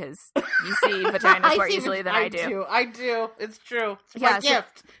it because you see vaginas more easily than I do. I do. It's true. It's my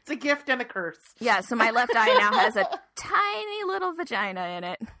gift. It's a gift and a curse. Yeah, so my left eye now has a tiny little vagina in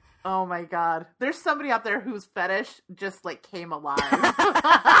it. Oh my god. There's somebody out there whose fetish just came alive. They're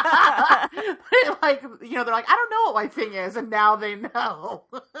like, I don't know what my thing is, and now they know.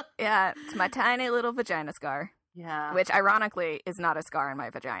 Yeah, it's my tiny little vagina scar. Yeah. Which ironically is not a scar in my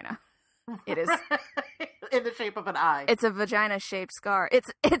vagina. It is in the shape of an eye. It's a vagina shaped scar.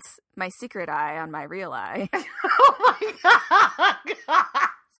 It's my secret eye on my real eye. Oh my god.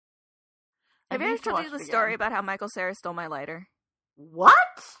 Have I ever told you the story about how Michael Cera stole my lighter? What?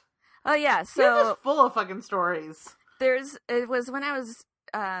 Oh yeah, so you're just full of fucking stories. It was when I was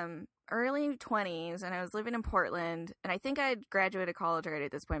early 20s, and I was living in Portland, and I think I'd graduated college already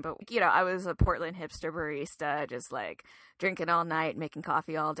at this point, but, I was a Portland hipster barista, just, like, drinking all night, making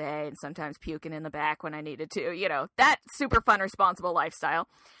coffee all day, and sometimes puking in the back when I needed to, that super fun, responsible lifestyle.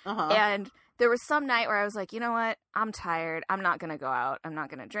 And there was some night where I was like, you know what? I'm tired. I'm not going to go out. I'm not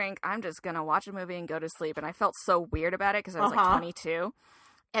going to drink. I'm just going to watch a movie and go to sleep. And I felt so weird about it because I was like 22.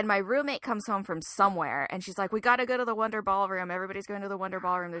 And my roommate comes home from somewhere and she's like, we got to go to the Wonder Ballroom. Everybody's going to the Wonder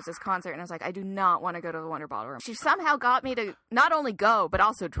Ballroom. There's this concert. And I was like, I do not want to go to the Wonder Ballroom. She somehow got me to not only go, but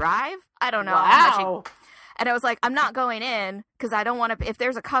also drive. I don't know. Wow. And I was like, I'm not going in because I don't want to, if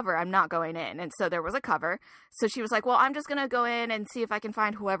there's a cover, I'm not going in. And so there was a cover. So she was like, well, I'm just going to go in and see if I can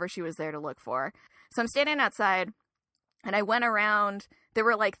find whoever she was there to look for. So I'm standing outside and I went around. There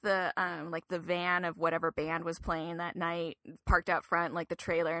were like the van of whatever band was playing that night parked out front, like the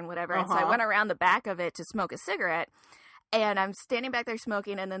trailer and whatever. And so I went around the back of it to smoke a cigarette. And I'm standing back there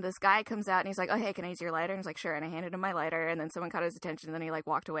smoking, and then this guy comes out, and he's like, oh, hey, can I use your lighter? And he's like, sure. And I handed him my lighter, and then someone caught his attention, and then he, like,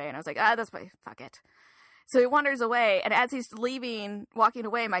 walked away. And I was like, that's fine. Fuck it. So he wanders away, and as he's leaving, walking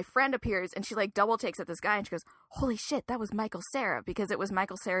away, my friend appears, and she, like, double takes at this guy, and she goes, holy shit, that was Michael Cera, because it was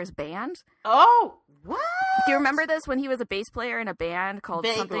Michael Cera's band. Oh, what? Do you remember this, when he was a bass player in a band called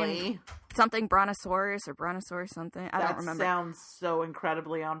Vaguely. something Brontosaurus or Brontosaurus something? I don't remember. That sounds so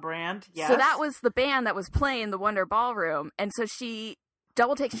incredibly on brand. Yes. So that was the band that was playing the Wonder Ballroom, and so she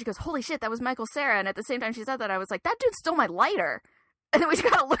double takes, and she goes, holy shit, that was Michael Cera, and at the same time she said that, I was like, that dude stole my lighter. And then we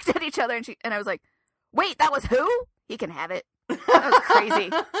kind of looked at each other, and I was like, wait, that was who? He can have it. That was crazy.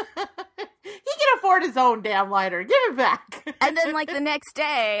 He can afford his own damn lighter. Give it back. And then, like, the next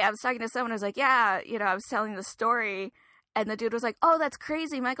day, I was talking to someone. I was like, yeah, I was telling the story. And the dude was like, oh, that's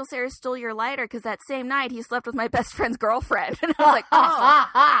crazy. Michael Cera stole your lighter because that same night he slept with my best friend's girlfriend. And I was like, oh.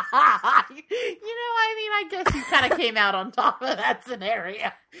 I guess you kind of came out on top of that scenario.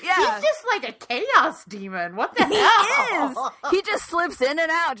 Yeah. He's just like a chaos demon. What the hell? He is. He just slips in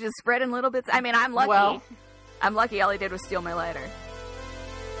and out, just spreading little bits. I mean, I'm lucky. Well, I'm lucky all he did was steal my lighter.